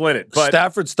should have split it. But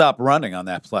Stafford stopped running on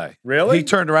that play. Really? He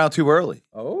turned around too early.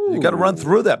 oh, You got to run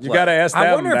through that play. You got to ask them.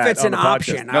 I wonder if that it's on an the podcast.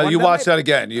 option. I No, you wonder watch if- that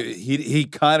again. He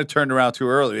kind of turned around too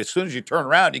early. As soon as you turn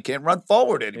around, you can't run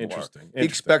forward anymore. Interesting. He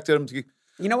expected him to.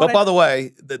 You know But what? by the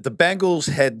way, the Bengals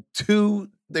had two.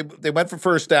 They went for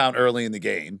first down early in the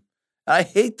game. I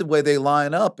hate the way they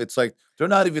line up. It's like they're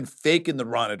not even faking the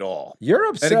run at all. You're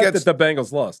upset gets- that the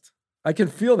Bengals lost. I can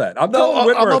feel that. I'm No, telling I'm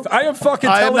Whitworth. up- I am fucking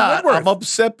I am telling not. Whitworth. I'm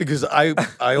upset because I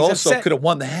also upset. could have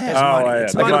won the half. Oh, money. yeah.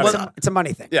 It's I money. got it. It's a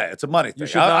money thing. Yeah, it's a money thing.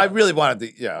 should I not- really wanted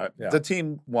the Yeah. the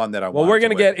team won that I Well, wanted. we're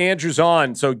going to win. get Andrews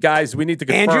on. So, guys, we need to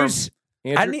confirm. Andrews?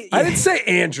 Andrew? I didn't say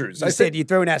Andrews. You I said you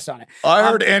threw an S on it. I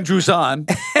heard Andrews on.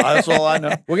 That's all I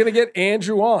know. we're going to get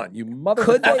Andrew on. You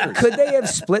motherfuckers. Could they have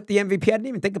split the MVP? I didn't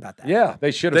even think about that. Yeah, they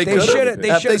should have. They could should've- have. they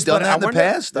Have should've they split done it. that I in the wonder-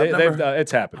 past? I've never-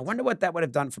 It's happened. I wonder what that would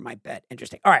have done for my bet.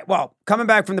 Interesting. All right. Well, coming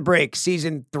back from the break,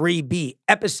 season 3B,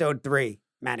 episode 3,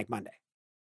 Manic Monday.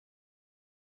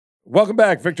 Welcome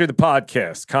back, Victory the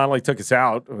podcast. Connolly took us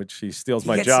out, which he steals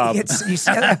my job. You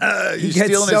see that? You're He gets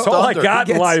stealing so- his That's all I thunder. got in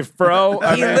He gets- life, bro.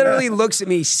 I He mean, literally looks at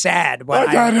me sad when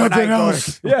I got when nothing go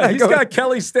else. to- yeah, when I he's go- got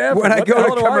Kelly Stafford. when I What the go hell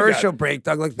to do I got? commercial break.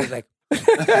 Doug looks at me like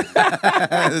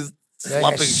His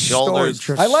like a slumping shoulders.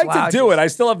 storage- I like to do slouches. it. I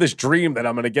still have this dream that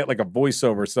I'm going to get like a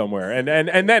voiceover somewhere. And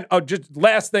then just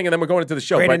last thing, and then we're going into the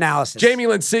show. Great But analysis. Jamie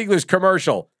Lynn Siegler's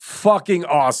commercial, fucking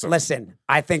awesome. Listen,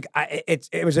 I think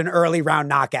it was an early round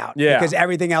knockout. Yeah. Because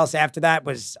everything else after that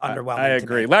was underwhelming. I to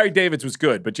agree. me. Larry David's was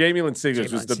good, but Jamie Lynn Siegler's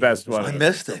Jamie was the Lynn best Siegler's was one. I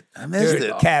missed it. I missed Dude,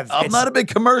 it. Kev, I'm it's- not a big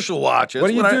commercial watcher. What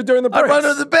do you That's do when during the I run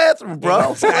breaks? to the bathroom, bro.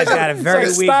 This guy's got a very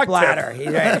like a weak stock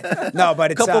bladder. No, but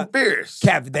it's Couple beers.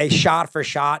 Kev, they shot for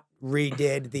shot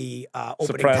redid the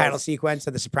opening Sopranos. title sequence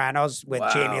of The Sopranos with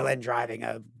Wow. Jamie Lynn driving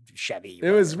a Chevy.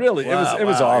 It was really, it was Wow, I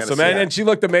gotta awesome, see man. that. And she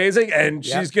looked amazing, and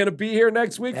Yep. she's going to be here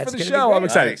next week That's for the gonna be show. great. I'm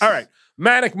excited. Nice. All right,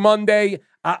 Manic Monday.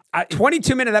 I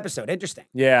 22-minute episode. Interesting.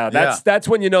 yeah, that's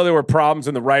when you know there were problems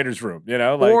in the writer's room, you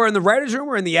know? Like, Or in the writer's room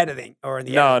or in the editing? Or in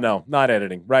the no, not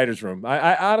editing. Writer's room.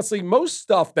 I honestly, most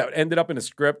stuff that ended up in a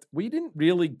script, we didn't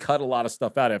really cut a lot of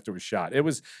stuff out after it was shot.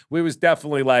 We was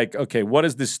definitely like, okay, what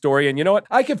is this story? And you know what?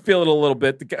 I can feel it a little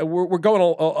bit. We're going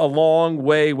a long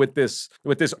way with this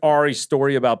Ari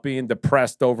story about being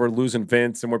depressed over losing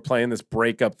Vince, and we're playing this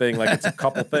breakup thing like it's a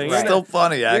couple thing. It's still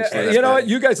funny, actually. Yeah, you know what?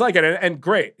 You guys like it, and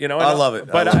great. You know, I love it.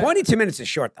 But 22 minutes is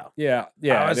short, though. yeah.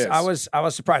 I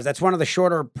was surprised. That's one of the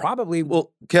shorter, probably.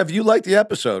 Well, Kev, you liked the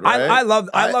episode, right? I love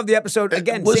the episode.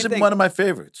 Again, It wasn't same thing. one of my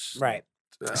favorites. Right.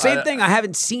 Same thing. I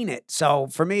haven't seen it, so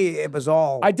for me, it was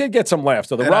all. I did get some laughs.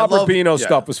 So the Robert Bino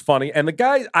stuff was funny, and the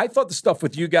guy. I thought the stuff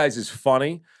with you guys is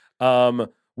funny.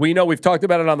 We know we've talked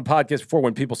about it on the podcast before.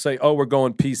 When people say, "Oh, we're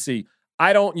going PC,"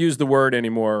 I don't use the word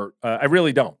anymore. I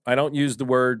really don't. I don't use the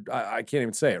word. I can't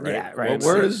even say it, right? Yeah, right. What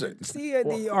word is it? It's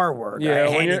the R word. Yeah, right?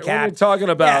 when you're Handicapped. talking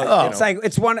about, It's like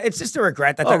it's just a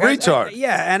regret that retard.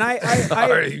 Yeah, and I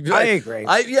agree.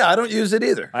 I don't use it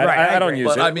either. I don't agree. use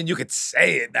But it. I mean, you could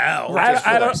say it now.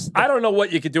 I don't know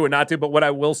what you could do or not do, but what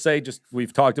I will say, just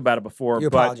we've talked about it before.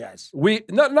 You but apologize.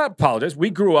 Not apologize.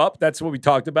 We grew up. That's what we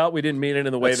talked about. We didn't mean it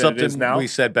in the way That's that it is something now. we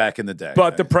said back in the day.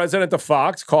 But the president of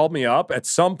Fox called me up at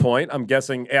some point. I'm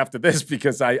guessing after this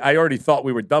because I already thought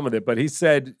we were done with it. But he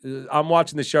said, I'm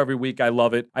watching the show every week. I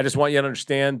love it. I just want you to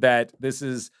understand that this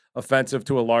is offensive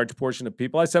to a large portion of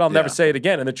people. I said, I'll never say it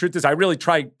again. And the truth is, I really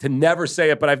try to never say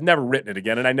it, but I've never written it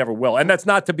again, and I never will. And that's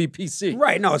not to be PC.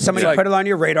 Right. No, somebody put it on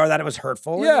your radar that it was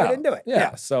hurtful. And you didn't do it.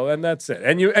 Yeah. So, and that's it.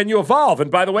 And you evolve. And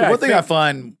by the way, one thing I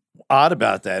find odd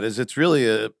about that is it's really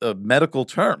a medical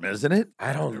term, isn't it?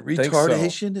 I don't retardation,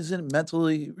 think so. isn't it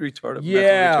mentally retarded?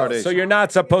 Yeah, mental retardation. so you're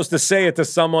not supposed to say it to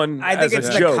someone. I think as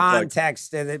it's a joke, the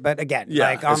context of it, but again,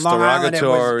 like on it's Long Island,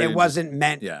 derogatory. it wasn't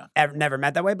meant. Yeah. Never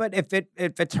meant that way. But if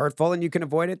it's hurtful and you can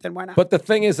avoid it, then why not? But the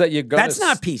thing is that you're gonna. That's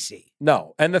not PC.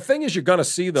 No, and the thing is, you're gonna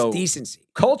see though. It's decency.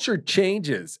 Culture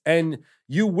changes, and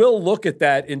you will look at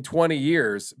that in 20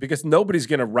 years because nobody's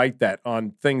going to write that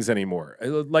on things anymore.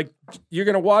 Like, you're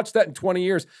going to watch that in 20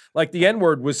 years. Like, the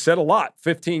N-word was said a lot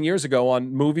 15 years ago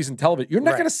on movies and television. You're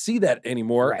not going to see that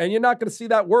anymore, and you're not going to see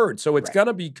that word. So it's going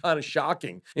to be kind of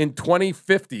shocking in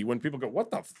 2050 when people go, what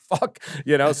the fuck?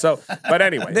 You know, so, but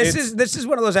anyway. This is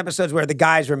one of those episodes where the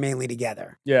guys were mainly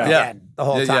together. Again, the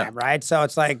whole time, right? So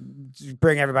it's like,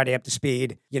 bring everybody up to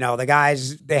speed. You know, the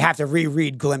guys, they have to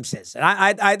reread glimpses. And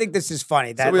I think this is funny.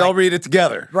 That, so we all read it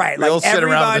together. Right. We all sit around with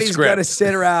the everybody's script. going to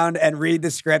sit around and read the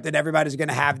script, and everybody's going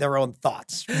to have their own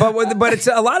thoughts. But it's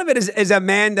a lot of it is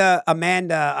Amanda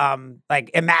like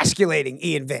emasculating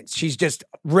Ian Vince. She's just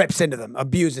rips into them,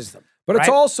 abuses them. But it's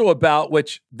also about,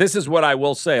 which this is what I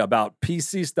will say about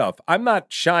PC stuff. I'm not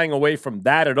shying away from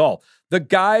that at all. The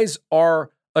guys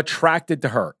are attracted to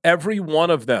her, every one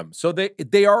of them. So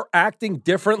they are acting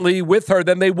differently with her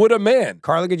than they would a man.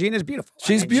 Carla Gugino is beautiful.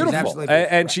 She's beautiful. She's absolutely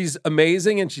beautiful. And she's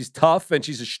amazing, and she's tough, and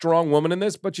she's a strong woman in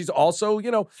this, but she's also,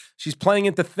 you know, she's playing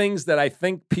into things that I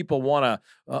think people want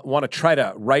to try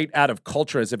to write out of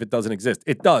culture as if it doesn't exist.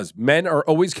 It does. Men are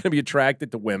always going to be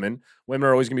attracted to women. Women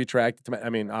are always going to be attracted to men. I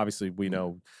mean, obviously, we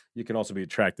know you can also be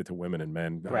attracted to women and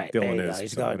men. Right. Dylan is.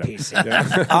 He's so going whatever.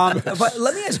 PC. But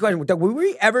let me ask you a question. Doug, were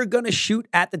we ever going to shoot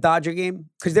at the Dodger game?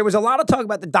 Because there was a lot of talk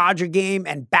about the Dodger game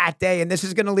and Bat Day, and this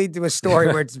is going to lead to a story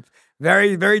where it's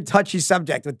very, very touchy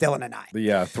subject with Dylan and I.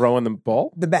 The throwing the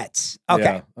ball? The Mets. Okay.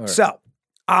 Yeah, all right. So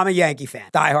I'm a Yankee fan,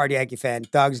 diehard Yankee fan.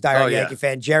 Doug's diehard Yankee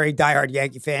fan. Jerry, diehard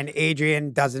Yankee fan.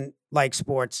 Adrian doesn't like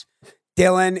sports.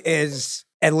 Dylan is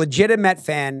a legitimate Met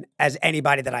fan as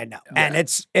anybody that I know. And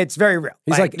it's very real.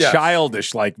 He's like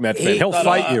childish, like Met fan. He'll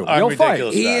fight you. He'll fight.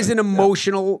 He is an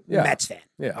emotional Mets fan.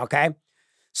 Yeah. Okay.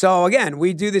 So again,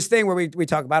 we do this thing where we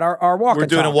talk about our walk and We're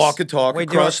doing talks. a walk and talk We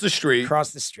do across it the street.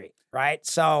 Across the street, right?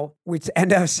 So we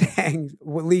end up saying, at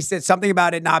least it's something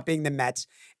about it not being the Mets.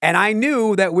 And I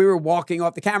knew that we were walking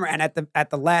off the camera. And at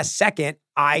the last second,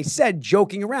 I said,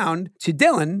 joking around to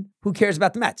Dylan, who cares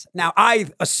about the Mets? Now, I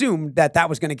assumed that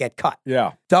was going to get cut.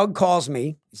 Yeah. Doug calls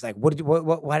me. He's like, what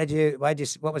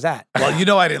was that? Well, you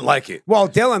know I didn't like it. Well,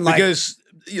 Dylan, because,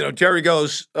 you know, Jerry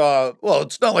goes, well,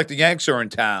 it's not like the Yanks are in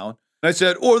town. And I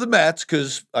said, or the Mets,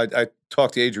 because I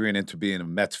talked Adrian into being a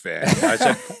Mets fan. I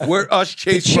said, we're us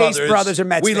Chase brothers are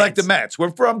Mets We fans. like the Mets.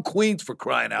 We're from Queens, for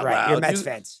crying out Right, loud. you're Mets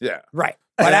fans. Yeah. Right.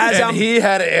 But as he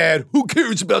had to add, who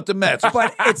cares about the Mets?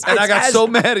 But I got so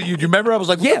mad at you. Do you remember? I was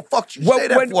like, what the fuck did you say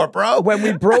that for, bro? When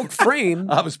we broke frame,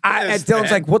 I was pissed, and Dylan's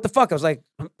man. like, what the fuck? I was like,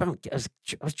 I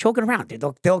was joking around, dude.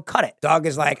 They'll cut it. Doug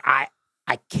is like, I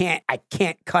I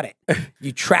can't cut it.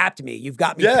 You trapped me. You've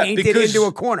got me Yeah, painted because into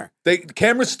a corner. The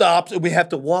camera stops and we have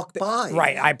to walk by.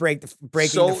 Right. I breaking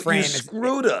So the frame. you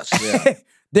screwed us.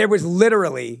 There was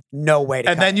literally no way to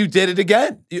And cut then it. you did it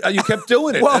again. You kept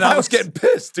doing it. Well, and I I was was- getting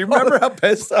pissed. Do you remember how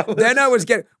pissed I was? Then I was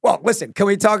getting, well, listen, can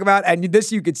we talk about, and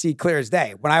this you could see clear as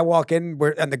day. When I walk in, we're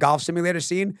in the golf simulator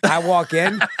scene, I walk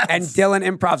in and Dylan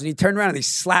improvs and he turned around and he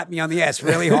slapped me on the ass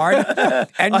really hard.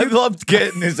 And I loved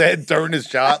getting his head during his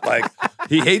shot. Like,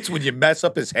 he hates when you mess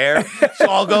up his hair. So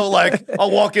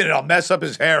I'll walk in and I'll mess up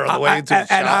his hair on the way into the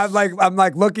shot. and I'm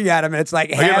like looking at him and it's like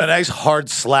I give him a half, nice hard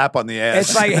slap on the ass.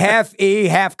 it's like half E,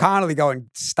 half Connolly going,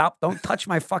 stop, don't touch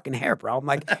my fucking hair, bro. I'm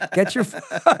like, get your,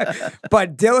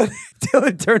 but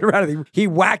Dylan turned around and he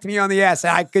whacked me on the ass.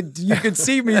 And you could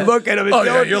see me look at him. And Oh,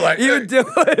 yeah, Dylan, you're like, even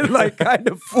Dylan like kind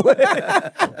of flipped.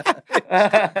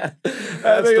 I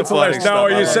think it's hilarious. Now,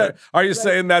 are you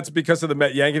saying that's because of the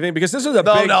Met Yankee thing? Because this is a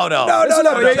No, big, no. This is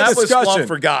a big That was discussion. slump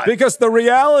for God. Because the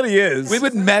reality is, we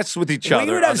would mess with each other.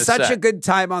 We would on have the such set. a good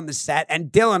time on the set,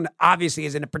 and Dylan obviously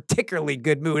is in a particularly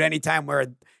good mood anytime we're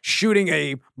shooting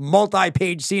a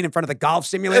multi-page scene in front of the golf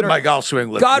simulator. And my golf swing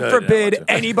looked God good. forbid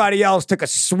anybody else took a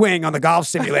swing on the golf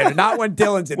simulator, not when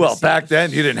Dylan's in the Well, scene. back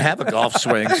then you didn't have a golf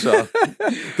swing, so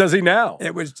does he now?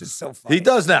 It was just so funny. he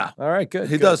does now. All right, good.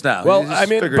 He good. does now. Well, He just I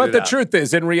mean, figured but it the out. truth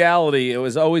is, in reality, it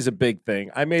was always a big thing.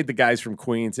 I made the guys from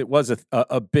Queens. It was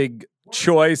a big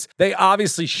choice. They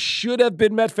obviously should have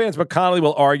been Met fans, but Connolly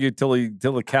will argue till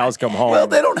the cows come home. Well,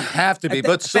 they don't have to be,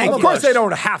 but some thank of you. of course us, they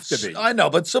don't have to be. I know,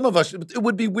 but some of us, it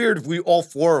would be weird if all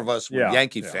four of us were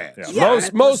Yankee fans. Yeah. Yeah,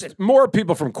 listen. More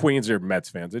people from Queens are Mets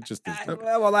fans. It just is.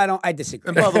 Well, I disagree.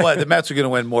 And by the way, the Mets are going to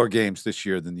win more games this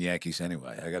year than the Yankees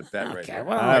anyway. I got a bet right Okay, there.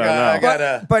 well, I don't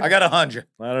know. But- I got 100.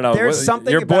 I don't know. There's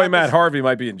something Your boy about Matt this- Harvey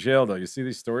might be in jail though. You see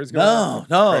these stories going on?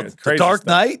 No, Crazy the Dark stuff.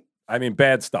 Knight. I mean,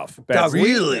 bad stuff. Bad Doug, stuff.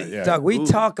 Really? Yeah. Doug, we Ooh.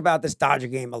 talk about this Dodger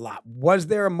game a lot. Was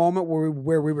there a moment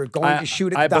where we were going to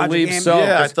shoot at the I Dodger believe game? so.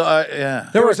 Yeah, I 'cause thought. Yeah.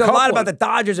 There were was a a lot couple about of- the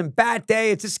Dodgers and Bat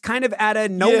Day. It's just kind of out of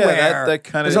nowhere. that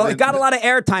kind of- It got a lot of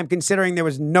airtime considering there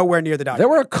was nowhere near the Dodgers. There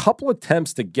were a couple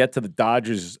attempts to get to the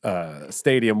Dodgers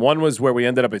stadium. One was where we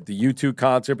ended up at the U2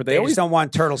 concert, but They always just don't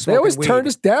want turtle they smoking always weed. turned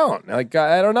us down. Like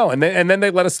I don't know, and then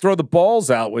they let us throw the balls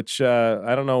out, which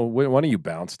I don't know. One of you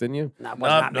bounced, didn't you? No, it was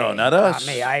not No, me. not us.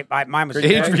 Not me. Mine was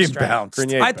Adrian very straight. bounced.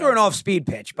 Grenier I threw an bounced. off-speed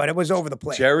pitch, but it was over the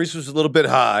plate. Jerry's was a little bit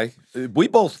high. We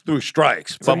both threw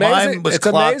strikes, but amazing- mine was it's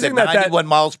clocked amazing at that 91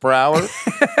 miles per hour.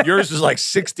 Yours is like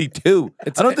 62. I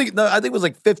think it was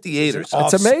like 58 or something.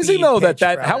 It's amazing Off-speed though pitch,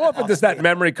 that bro. how often does that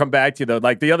memory come back to you though?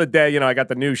 Like the other day, I got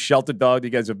the new shelter dog you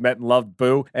guys have met and loved,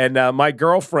 Boo, and my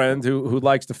girlfriend who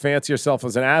likes to fancy herself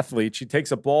as an athlete, she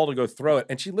takes a ball to go throw it,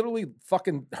 and she literally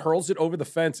fucking hurls it over the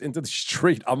fence into the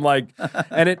street. I'm like,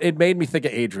 and it made me think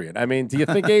of Adrian. I mean, do you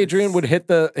think Adrian would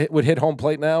hit home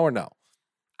plate now or no?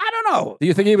 I don't know. Do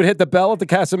you think he would hit the bell at the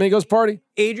Casamigos party?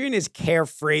 Adrian is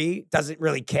carefree, doesn't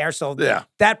really care. So Yeah.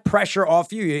 that pressure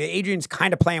off you, Adrian's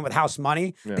kind of playing with house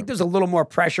money. I think there's a little more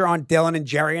pressure on Dylan and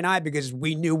Jerry and I because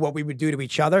we knew what we would do to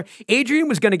each other. Adrian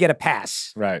was going to get a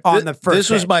pass Right. on the first This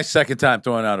was pitch. my second time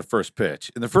throwing out a first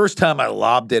pitch. And the first time I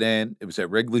lobbed it in, it was at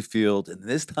Wrigley Field. And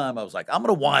this time I was like, I'm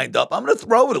going to wind up. I'm going to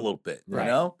throw it a little bit, you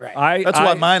know? Right. That's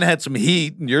why mine had some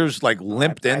heat and yours like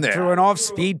limped in I threw there. an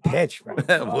off-speed pitch.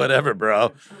 Whatever,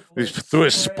 bro. We threw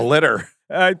a splitter.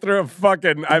 I threw a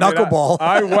fucking Knuckleball.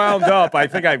 I wound up. I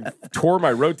think I tore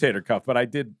my rotator cuff, but I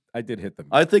did hit them.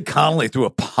 I think Connolly threw a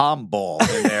palm ball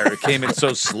in there. It came in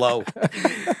so slow.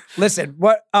 Listen,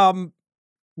 what I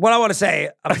want to say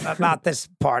about this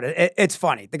part, it's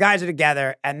funny. The guys are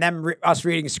together, and then us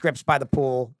reading scripts by the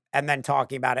pool, and then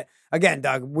talking about it. Again,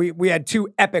 Doug, we had two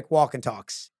epic walk and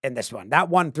talks in this one. That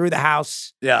one through the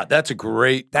house. Yeah, that's a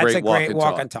great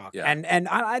Walk and talk. Yeah. And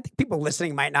I think people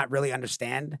listening might not really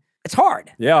understand. It's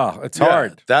hard. Yeah, it's Yeah,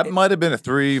 hard. That might have been a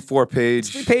 3-4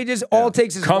 page. 3 pages. All it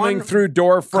takes is Coming one, through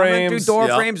door coming frames. through door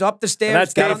Yeah. frames, up the stairs.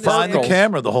 that's down Dave the Find the stairs. Perkle.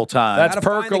 camera the whole time. That's Gotta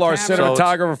find the Perkle, our camera.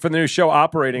 cinematographer for the new show,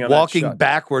 operating on Walking that shot.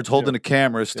 backwards, holding the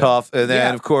camera is tough. And then,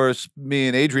 Yeah. of course, me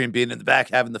and Adrian being in the back,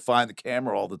 having to find the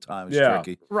camera all the time is Yeah.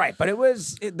 tricky. Right, but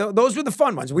those were the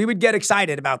fun ones. We would get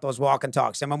excited about those walk and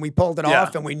talks, and when we pulled it Yeah.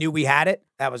 off and we knew we had it,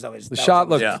 that was always The shot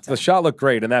looked Yeah. the shot looked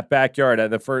great in that backyard.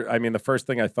 The first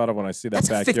thing I thought of when I see that That's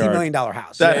a backyard. $50 million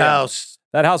house. That Yeah. house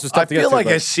That house was I tough to get feel to, like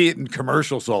but I see it in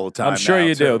commercials all the time. I'm sure now,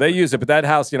 you do. too. They use it, but that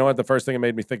house, you know what? The first thing it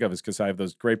made me think of is because I have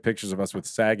those great pictures of us with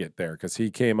Saget there because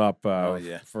he came up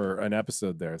for an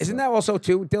episode there. Isn't that also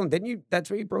too, Dylan? Didn't you? That's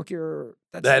where you broke your.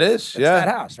 That's Yeah. that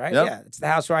house, right? Yep. Yeah, it's the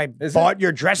house where I Is bought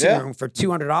your dressing Yeah. room for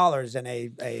 $200 and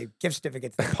a gift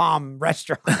certificate to the Palm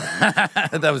Restaurant.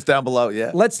 that was down below.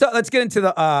 Yeah. Let's get into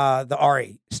the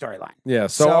Ari storyline. Yeah.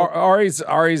 So, Ari's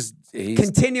he's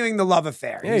Continuing the love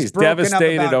affair. Yeah, he's broken up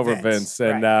devastated about over Vince.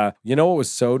 And Right. you know what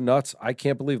was so nuts? I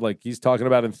can't believe, like, he's talking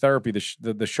about in therapy,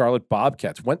 the Charlotte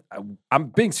Bobcats. When I'm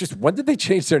being serious, when did they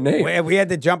change their name? We had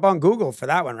to jump on Google for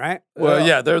that one, right? Well,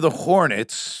 yeah, they're the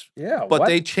Hornets. Yeah, But what?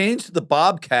 they changed to the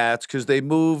Bobcats because they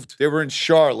moved. They were in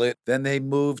Charlotte. Then they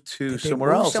moved to Did they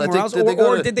somewhere move else. somewhere else? Did they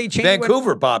go Or to did they change when-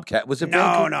 Vancouver Bobcat? Was it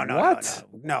Vancouver? No. What?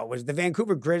 No, it was the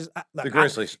Vancouver Grizzlies. The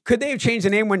Grizzlies. Could they have changed the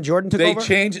name when Jordan took They over?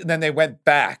 changed and then they went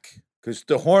back because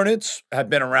the Hornets had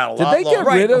been around a Did lot they get longer.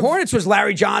 Right, rid the of- Hornets was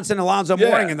Larry Johnson, Alonzo Yeah.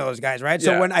 Mourning, and those guys, right?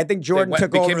 So Yeah. when I think Jordan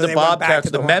took became over, the they went back Bobcats,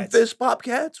 to the the Hornets. Memphis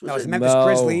Bobcats. No, it was it? Memphis No,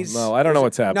 Grizzlies. no, I don't know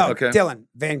what's happening. No, Okay. Dylan,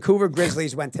 Vancouver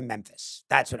Grizzlies went to Memphis.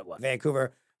 That's what it was.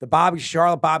 Vancouver, the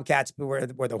Charlotte Bobcats were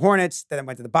the Hornets. Then it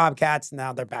went to the Bobcats.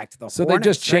 Now they're back to the So Hornets. they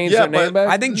just changed Yeah, their name but back?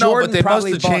 I think No, Jordan but they must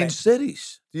probably have bought changed it.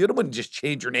 cities. You wouldn't just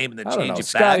change your name and then I don't change know. it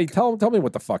Scotty, back. tell me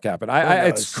what the fuck happened.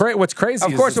 It's what's crazy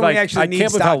Of is course, it's when we like, actually I need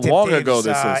can't believe how stock tip long Dave's, ago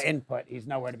this is. input, he's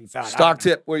nowhere to be found. Stock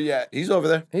tip, where you at? He's over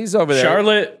there. He's over there.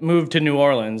 Charlotte moved to New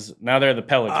Orleans. Now they're the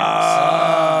Pelicans.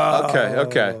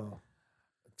 Okay.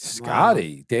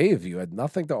 Scotty, Dave, you had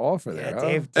nothing to offer there. Yeah, huh?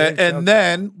 Dave. And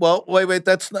then, well, wait,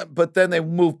 that's not. But then they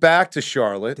moved back to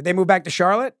Charlotte. Did they move back to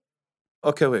Charlotte?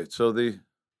 Okay, wait. So the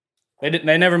They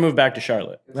never moved back to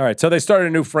Charlotte. All right, so they started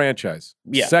a new franchise.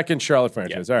 Yeah. Second Charlotte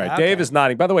franchise. All right, Okay. Dave is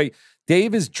nodding. By the way,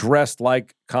 Dave is dressed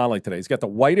like Conley today. He's got the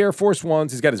white Air Force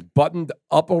Ones. He's got his buttoned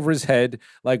up over his head.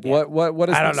 Like, what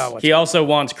is I don't this? know. He also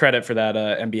wants credit for that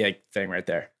NBA thing right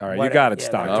there. All right, What- you got it, yeah,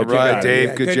 Stock. all all Tip. You right, got it. Dave.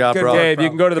 Yeah, Good good- job, good bro. work. Dave, you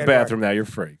can go to the Good work. bathroom now. You're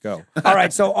free. Go. All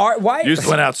right, so why? You just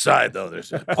went outside though.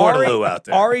 There's a Portaloo out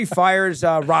there. Ari fires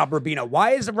Rob Rubino.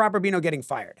 Why is Rob Rubino getting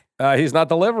fired? He's not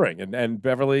delivering, and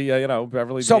Beverly,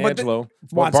 Beverly So, but D'Angelo,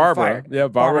 wants him Barbara, fired. yeah,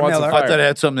 Barbara wants him Miller. I thought fired. it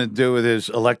had something to do with his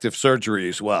elective surgery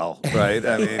as well, right?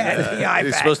 I mean, the eye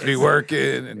he's supposed to be patches.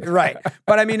 working. And, Right,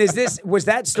 but I mean, was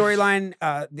that storyline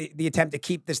the attempt to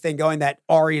keep this thing going that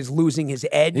Ari is losing his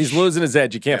edge? He's losing his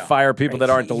edge. You can't fire people that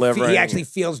aren't delivering. He actually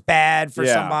feels bad for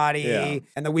Yeah, somebody, yeah.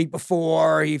 and the week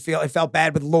before he felt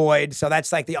bad with Lloyd. So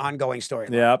that's like the ongoing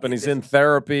storyline. Yep, and he's in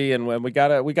therapy, and we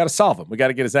gotta solve him. We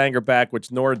gotta get his anger back.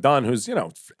 Which Nora Dunn, who's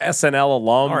SNL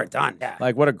alum, Or done. Yeah,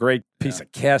 like what a great piece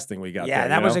of casting we got. yeah, there,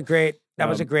 that you was know?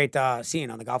 a great scene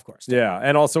on the golf course. Yeah,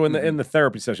 and also in the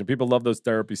therapy session, people love those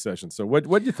therapy sessions. So what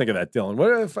do you think of that, Dylan?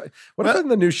 What if in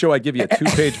the new show I give you a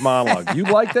 2-page monologue? You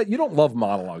like that? You don't love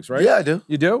monologues, right? Yeah, I do.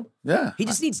 You do? Yeah. He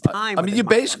just needs time. I with mean, his you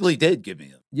monologues. basically did give me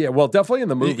it. Yeah. Well, definitely in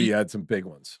the movie you had some big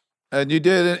ones. And you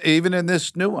did it even in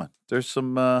this new one. There's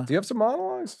some Do you have some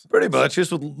monologues? pretty much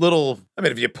just with little. I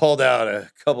mean, if you pulled out a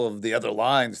couple of the other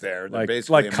lines there, they're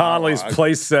basically Like a Conley's monologue.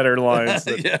 place setter lines.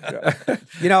 Yeah.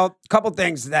 A couple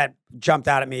things that jumped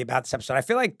out at me about this episode. I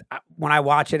feel like when I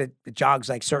watch it, it jogs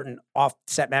like certain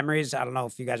offset memories. I don't know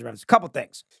if you guys remember. A couple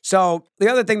things. So the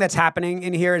other thing that's happening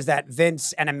in here is that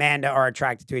Vince and Amanda are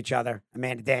attracted to each other.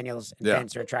 Amanda Daniels and Yeah.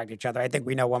 Vince are attracted to each other. I think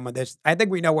we know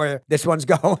where this one's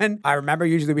going. I remember.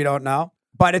 Usually we don't know.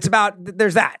 But it's about,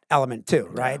 there's that element too,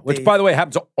 right? Which, by the way,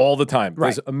 happens all the time. Right.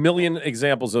 There's a million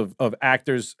examples of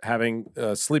actors having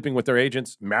sleeping with their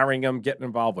agents, marrying them, getting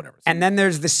involved, whatever. And then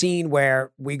there's the scene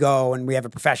where we go and we have a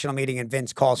professional meeting and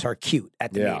Vince calls her cute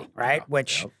at the Yeah. meeting, right? Yeah.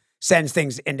 Which Yeah. sends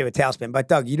things into a tailspin. But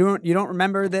Doug, you don't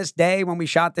remember this day when we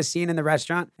shot this scene in the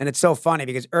restaurant? And it's so funny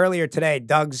because earlier today,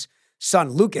 Doug's son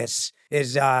Lucas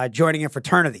is joining a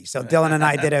fraternity. So Dylan and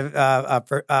I did a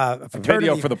fraternity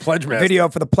video for the pledge master. video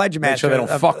for the pledge Make sure master. they don't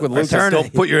of- fuck with of Lucas. fraternity.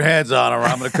 Don't put your hands on her.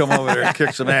 I'm going to come over there and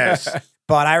kick some ass.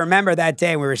 But I remember that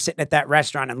day we were sitting at that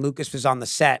restaurant and Lucas was on the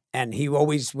set and he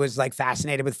always was like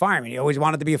fascinated with firemen. He always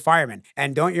wanted to be a fireman.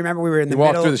 And don't you remember we were in the He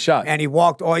walked middle through the shot. and he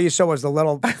walked, all you saw was the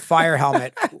little fire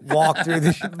helmet walk through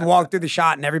the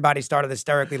shot and everybody started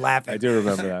hysterically laughing. I do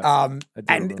remember that. And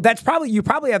remember. that's probably, you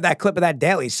probably have that clip of that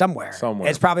daily somewhere. Somewhere.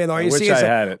 It's probably all I you wish see is I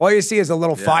had it. all you see is a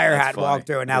little fire that's hat funny. walk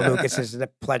through and now Lucas is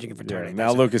pledging a Yeah, fraternity.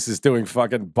 now Lucas is doing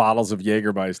fucking bottles of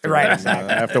Jägermeister. Right, And, exactly.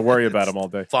 I have to worry about him all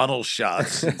day. Funnel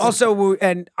shots. Also,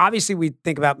 and obviously we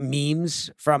think about memes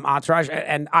from Entourage,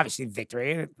 and obviously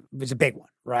Victory was a big one,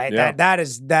 right? Yeah.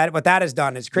 What that has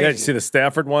done is crazy. Yeah, did you see the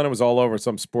Stafford one? It was all over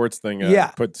some sports thing. Yeah.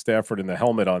 Put Stafford in the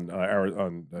helmet on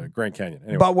Grand Canyon.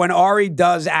 Anyway. But when Ari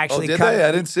does Oh, actually did cut, they?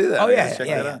 I didn't see that. Oh I gotta yeah, check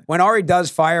yeah, that yeah. out. When Ari does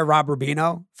fire Rob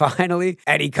Rubino finally,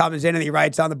 and he comes in and he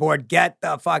writes on the board, "Get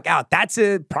the fuck out." That's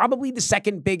probably the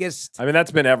second biggest. I mean,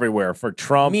 that's been everywhere for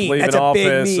Trump Meme. leaving That's a big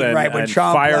office meme, and, right, when and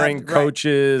Trump firing left, right.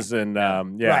 coaches. And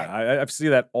Right. I see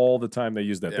that all the time. They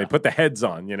use that. They Yeah. put the heads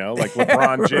on, like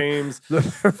LeBron James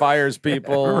fires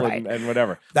people Right. and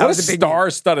whatever. That What was a a big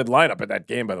star-studded lineup at that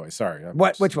game, by the way. Sorry.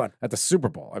 Which one? At the Super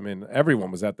Bowl. I mean,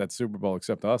 everyone was at that Super Bowl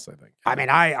except us, I think. I mean,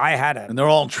 I had And they're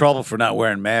all in trouble for not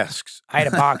wearing masks. I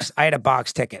had a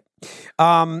box ticket.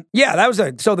 Yeah, that was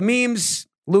so the memes,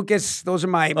 Lucas. Those are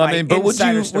my. I mean, but would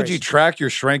insider you stories. track your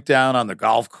shrink down on the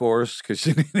golf course because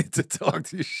you needed to talk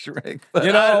to your shrink? But You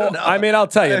I know, don't know. I mean, I'll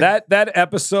tell you that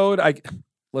episode.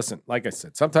 Listen, like I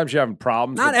said, sometimes you're having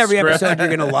problems. Not with every script. episode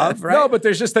you're gonna love, right? No, but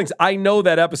there's just things. I know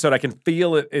that episode. I can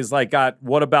feel it is like got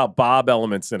what about Bob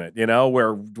elements in it.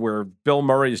 Where Bill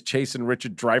Murray is chasing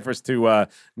Richard Dreyfuss to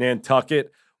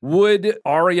Nantucket. Would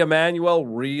Ari Emanuel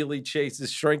really chase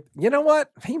his shrink? You know what?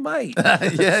 He might.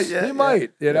 He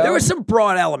might. There were some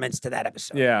broad elements to that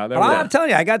episode. Yeah, there but were. I'm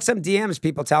telling you, I got some DMs.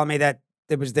 People telling me that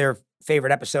it was their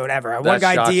favorite episode ever. One That's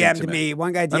guy shocking DM'd to me. me.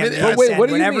 One guy DM'd I mean, me. but and Wait, said, what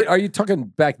do you whenever- mean? Are you talking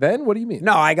back then? What do you mean?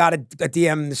 No, I got a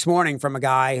DM this morning from a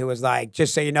guy who was like,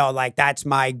 just so you know, like that's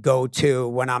my go-to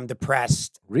when I'm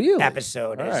depressed Really?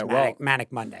 episode All is right, well,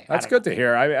 Manic Monday. That's good to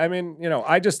hear. I mean,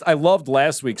 I loved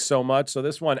last week so much. So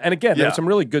this one, and again, there Yeah. was some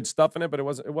really good stuff in it, but it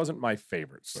wasn't my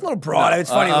favorite. It's a little broad. It's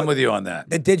funny. I'm with you on that.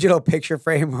 The digital picture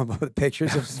frame of the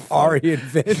pictures of Ari and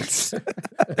Vince.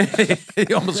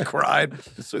 He almost cried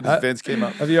as soon as Vince came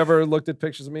up. Have you ever looked at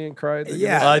pictures of me and cried?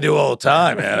 Yeah. I do all the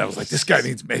time, man. I was like, this guy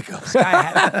needs makeup.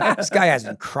 This guy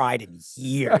hasn't cried in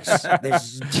years.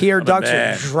 There's tear ducts are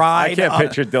man. dried I can't up.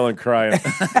 picture Dylan crying.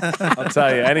 I'll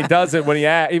tell you, and he does it when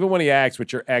even when he acts,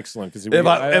 which are excellent. Because If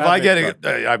I get it,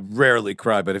 I rarely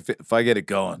cry, but if I get it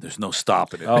going, there's no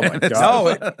stopping it. Oh my man.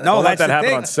 God. No, Don't let that's that the happen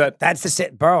thing. on set. That's the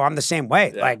sit, bro. I'm the same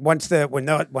way. Like when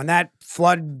that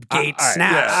floodgate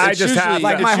snaps, yeah, I It's just usually- have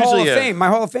like it's my Hall of usually a- Fame, my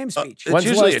Hall of Fame speech. It's When's the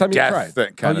usually last a time you death cried?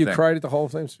 thing, kind You of thing. cried at the Hall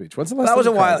of Fame speech. When's the last that time was a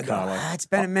you while cried, ago. Colin? It's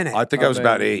been a minute. I think I was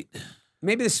about 8.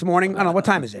 Maybe this morning. I don't know. What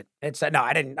time is it? It's no,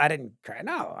 I didn't cry.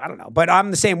 No, I don't know. But I'm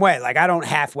the same way. Like I don't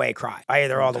halfway cry. I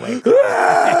either all the way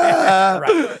cry.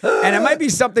 Right. And it might be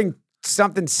something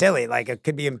silly. Like it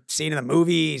could be a scene in the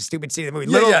movie, stupid scene in the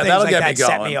movie. Little things that'll like get that me going.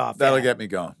 set me off. That'll yeah. get me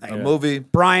going. A Yeah. movie.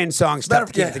 Brian song stuff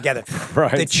to keep yeah. it together.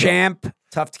 Brian The song. Champ,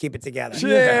 tough to keep it together.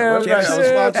 Yeah, What was I was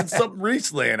yeah. watching something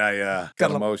recently and I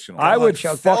got emotional. I would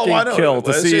choked up. fucking Oh, I know kill what it to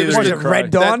was. see It you was Was two it cry. Red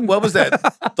Dawn? What was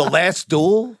that? The Last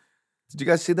Duel? Did you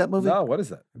guys see that movie? No, what is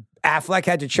that? Affleck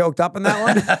had you choked up in that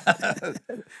one.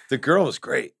 The girl was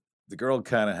great. The girl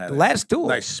kind of had The a Last Duel.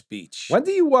 nice speech. When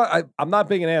do you want? I'm not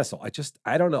being an asshole.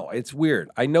 I don't know. It's weird.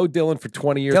 I know Dylan for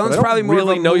 20 years. Dylan's but I don't probably more of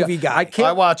really a know movie you. guy. I I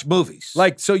can't. watch movies.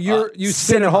 Like, so you sit at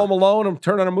cinema. home alone and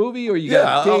turn on a movie, or you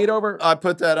got a date over? I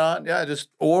put that on. Yeah,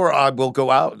 or I will go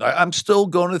out. I'm still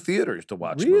going to theaters to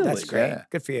watch Really? movies. That's great. Yeah.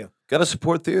 Good for you. Got to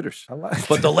support theaters. I like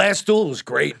But The Last Duel was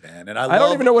great, man. And I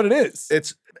don't even know what it is.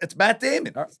 It's Matt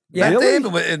Damon. Yeah. Matt Really?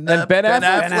 Damon and Ben Affleck?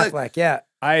 Ben Affleck, yeah.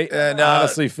 I And,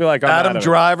 honestly feel like I'm out Adam of it.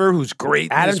 Driver, who's great.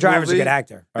 in Adam this Driver's a movie. good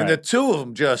actor. And the two of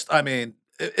them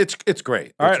it's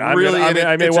great. All right, It's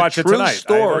I may it's a watch it true tonight.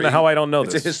 Story. I don't know how I don't know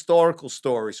It's this. a historical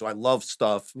story, so I love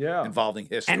stuff Yeah. involving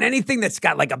history. And anything that's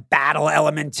got like a battle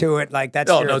element to it, like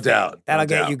that's Oh, your no thing. doubt. That'll No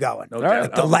get doubt. you going. No All right.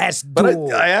 doubt. The Last But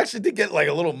Duel. I actually did get like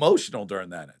a little emotional during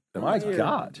that. My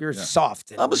God. You're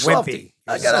soft. And I'm a wimpy. softie.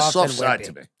 I You're got a soft soft and side wimpy.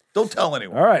 to me. Don't tell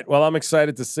anyone. All right. Well, I'm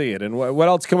excited to see it. And what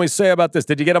else can we say about this?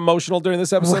 Did you get emotional during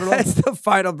this episode at all? That's the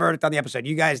final verdict on the episode.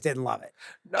 You guys didn't love it.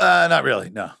 Not really.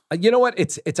 No. You know what?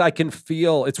 It's I can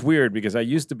feel it's weird because I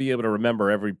used to be able to remember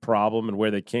every problem and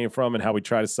where they came from and how we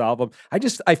try to solve them.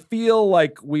 I feel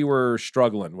like we were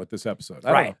struggling with this episode.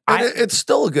 I don't know. And it's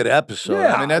still a good episode.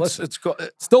 Yeah, I mean, listen. it's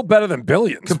Still better than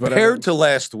Billions. but I compared mean- to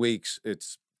last week's.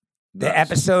 It's The nuts.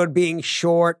 episode being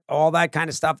short, all that kind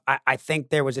of stuff. I think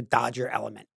there was a Dodger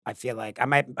element. I feel like I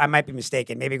might be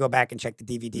mistaken. Maybe go back and check the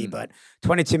DVD. But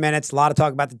 22 minutes, a lot of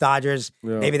talk about the Dodgers.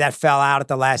 Yeah. Maybe that fell out at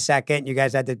the last second. You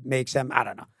guys had to make some. I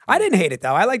don't know. I didn't hate it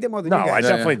though. I liked it more than No, you I guys.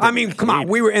 definitely I didn't mean, come on. hate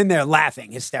We were in there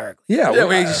laughing hysterically. Yeah, Yeah,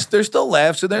 well, there's still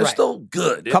laughs and they're Right. still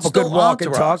good. It's Couple still good walk and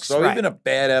Entourage, talks, So right. even a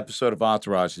bad episode of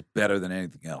Entourage is better than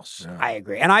anything else. I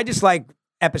agree. And I just like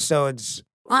episodes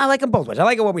Well, I like them both ways. I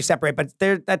like it when we separate, but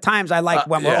there at times I like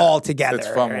when we're all together. It's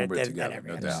fun when we're and together.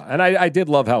 everything. No doubt. And I did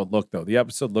love how it looked, though. The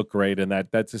episode looked great, and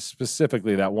that's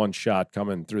specifically that one shot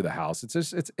coming through the house. It's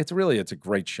just, it's a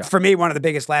great shot. For me, one of the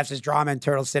biggest laughs is Drama and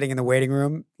Turtle sitting in the waiting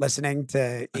room listening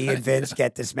to E and Vince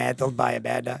get dismantled by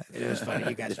Amanda. It was funny.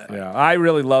 You guys. Yeah, I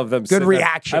really love them. Good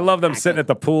reaction. I love them sitting at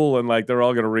the pool and like they're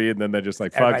all gonna read, and then they're just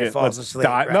like, "Fuck Everybody it, falls let's asleep,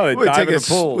 dive." right? No, they We dive take in a the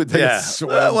pool. we take a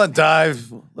swim. one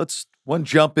dive. Let's one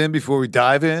jump in before we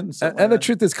dive in. And the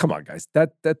truth is, come on, guys,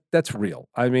 that's real.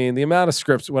 I mean, the amount of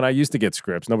scripts. When I used to get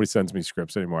scripts, nobody sends me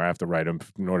scripts anymore. I have to write them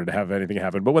in order to have anything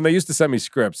happen. But when they used to send me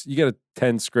scripts, you get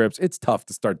 10 scripts. It's tough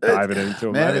to start diving into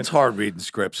them. Man, it's hard reading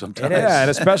scripts sometimes. Yeah, and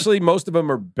especially most of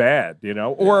them are bad,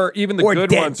 or even the good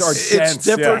dense. ones are dense. It's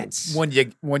different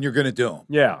Yeah. when you're going to do them.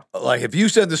 Yeah. Like if you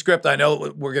send the script, I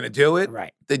know we're going to do it.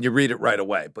 Right. Then you read it right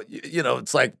away. But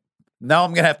it's like now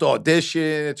I'm going to have to audition.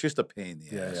 It's just a pain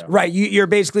in the ass. Yeah. Right, you're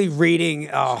basically reading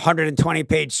a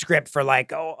 120-page script for like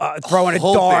throwing a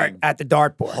Hoping. dart at the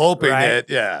dartboard. Hoping right?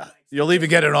 that you'll even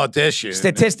get an audition.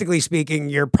 Statistically speaking,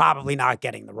 you're probably not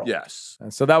getting the role. Yes.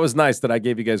 And so that was nice that I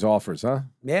gave you guys offers, huh?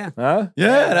 Yeah. Huh?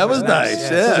 Yeah, that was nice.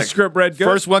 Yeah. Yeah. So the script read good.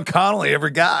 First one Connolly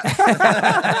ever got.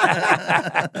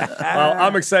 Well,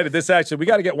 I'm excited. We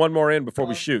got to get one more in before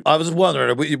we shoot. I was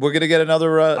wondering, we're going to get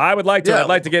another. I would like to. yeah, I'd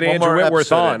like to get one Andrew more Whitworth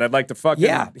episode on. in. I'd like to fucking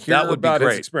Yeah. hear That would be about his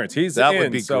great. experience. He's That in,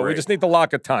 would be so we great. just need the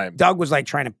lock of time. Doug was like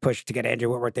trying to push to get Andrew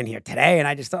Whitworth in here today, and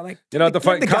I just thought like, You know, the give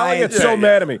fight. guy Colin a- gets so Yeah,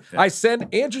 mad at me. yeah. I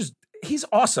send Andrew's. He's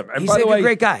awesome. And He's by the like a way,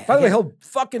 great guy. By the way, Yeah. he'll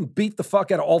fucking beat the fuck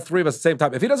out of all three of us at the same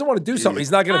time. If he doesn't want to do something, he's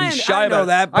not going to be shy I know about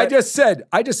that, it. I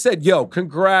but- just said, yo,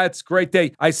 congrats, great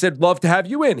day. I said, love to have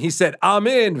you in. He said, I'm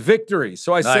in, victory.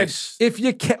 So I Nice. said, if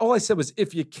you can, all I said was,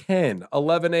 if you can,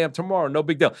 11 a.m. tomorrow, no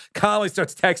big deal. Conley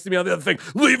starts texting me on the other thing,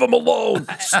 leave him alone,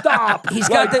 stop. He's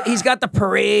got the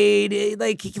parade.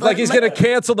 Like he's going to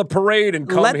cancel the parade and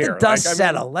come let here. the dust Like, I mean,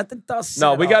 settle. Let the dust No,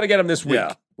 settle. we got to get him this week.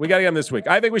 Yeah. We got to get him this week.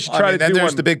 I think we should try to then do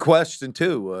there's one. the big question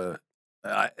too.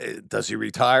 Does he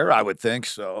retire? I would think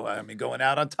so. I mean, going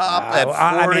out on top at 40.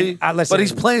 I mean, listen, but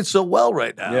he's playing so well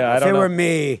right now. Yeah, I If don't it know. were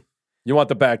me, You want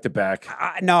the back-to-back.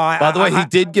 By the way, he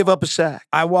did give up a sack.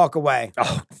 I walk away.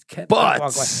 Oh, But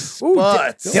Ooh,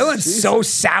 but Dylan's so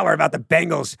sour about the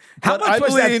Bengals. How but much I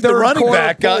was that believe third the running quarter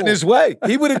back got in pool? his way.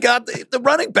 He would have got the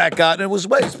running back got in his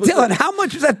way. Dylan, how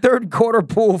much was that third quarter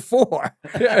pool for?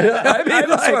 I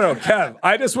just want to know, Kev.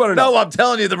 I just want to know. No, I'm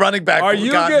telling you, the running back. Are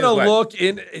you got in going to his way. look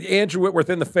in Andrew Whitworth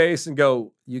in the face and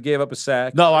go, you gave up a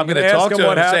sack? No, I'm You going to ask talk to him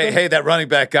what and say, happened? "Hey, that running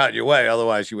back got in your way.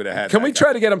 Otherwise, you would have had." Can that we guy."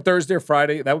 try to get him Thursday or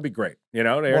Friday? That would be great. You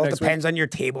know, to air Well, it next depends week. on your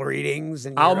table readings.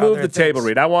 And I'll your move other the table things.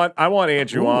 read. I want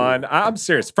Andrew on. I'm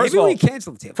serious. First Maybe of all, we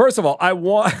cancel the table. First of all, I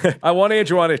want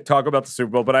Andrew on to talk about the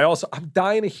Super Bowl, but I'm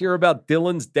dying to hear about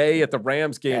Dylan's day at the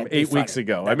Rams game That'd be 8 weeks funny.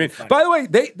 ago. That'd I mean, be funny. by the way,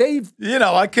 they've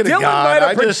I could have Dylan might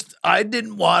gone. have I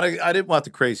didn't want to. I didn't want the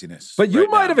craziness. But you right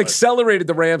might now, have accelerated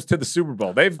the Rams to the Super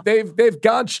Bowl. They've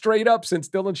gone straight up since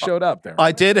Dylan showed up there.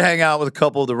 I did hang out with a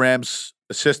couple of the Rams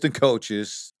assistant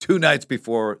coaches 2 nights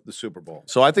before the Super Bowl,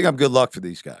 so I think I'm good luck for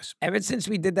these guys. Ever since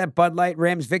we did that Bud Light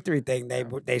Rams victory thing,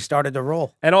 they started to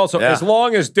roll. And also, Yeah. as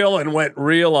long as Dylan went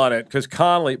real on it, because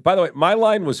Conley, by the way, my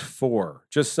line was 4,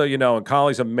 just so you know, and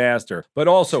Conley's a master. But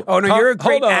also, Oh no, you're a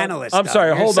great hold on. analyst. I'm though. sorry,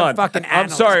 You're hold some on. Fucking I'm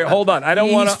analyst, sorry, but hold on. I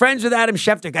don't want He's friends with Adam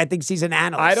Schefter. I think he's an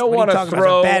analyst. I don't What are want you to talking about?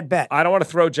 throw. It's a bad bet. I don't want to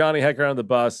throw Johnny Hecker under the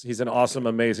bus. He's an awesome,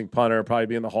 amazing punter. Probably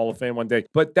be in the Hall of Fame one day.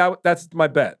 But that's my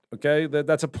bet. Okay,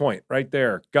 that's a point right there.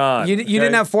 Gone. You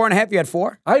didn't have 4.5. You had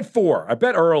 4. I had 4. I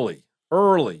bet early.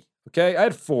 Okay, I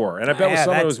had 4, and I bet with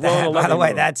someone who was willing to let By the me way,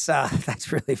 move.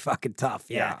 that's really fucking tough.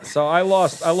 Yeah. So I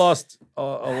lost a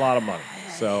lot of money.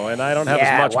 So, and I don't have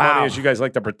Yeah, as much wow. money as you guys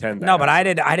like to pretend. No, I but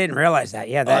have. I didn't realize that.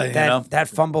 Yeah, you know. that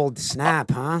fumbled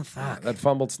snap, huh? Fuck. That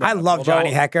fumbled snap. I love Although-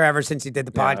 Johnny Hecker ever since he did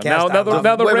the podcast. Now I love him.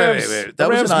 the Wait, Rams, wait. the That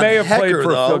Rams wasn't on may have played Hecker,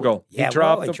 for a though. field goal. Yeah, He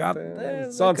dropped.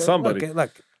 It's on somebody.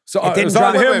 Look. So It it didn't was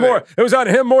on drop- him wait. more. It was on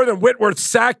him more than Whitworth's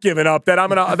sack giving up. That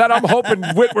I'm hoping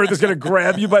Whitworth is going to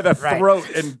grab you by the Right. throat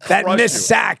and That crush missed you.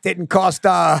 sack didn't cost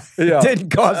Doug. Dylan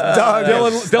that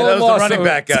was the lost running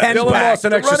back guy. Dylan back. lost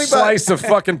an The extra running back. slice of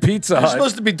fucking Pizza You're Hut.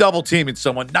 supposed to be double teaming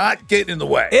someone, not getting in the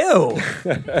way. Ew.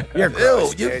 You're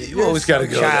gross, you- dude. you You're always so gotta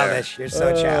go there. childish. You're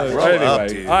so childish. Grow up, Anyway,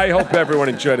 dude. I hope everyone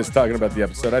enjoyed us talking about the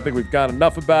episode. I think we've got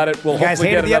enough about it. We'll You guys hopefully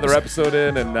get hated the another episode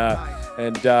in, and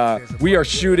we are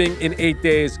shooting in 8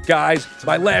 days, guys.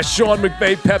 My last Sean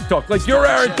McVay pep talk, like you're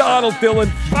Aaron Donald, Dylan.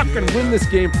 Fucking win this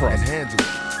game for us. Handle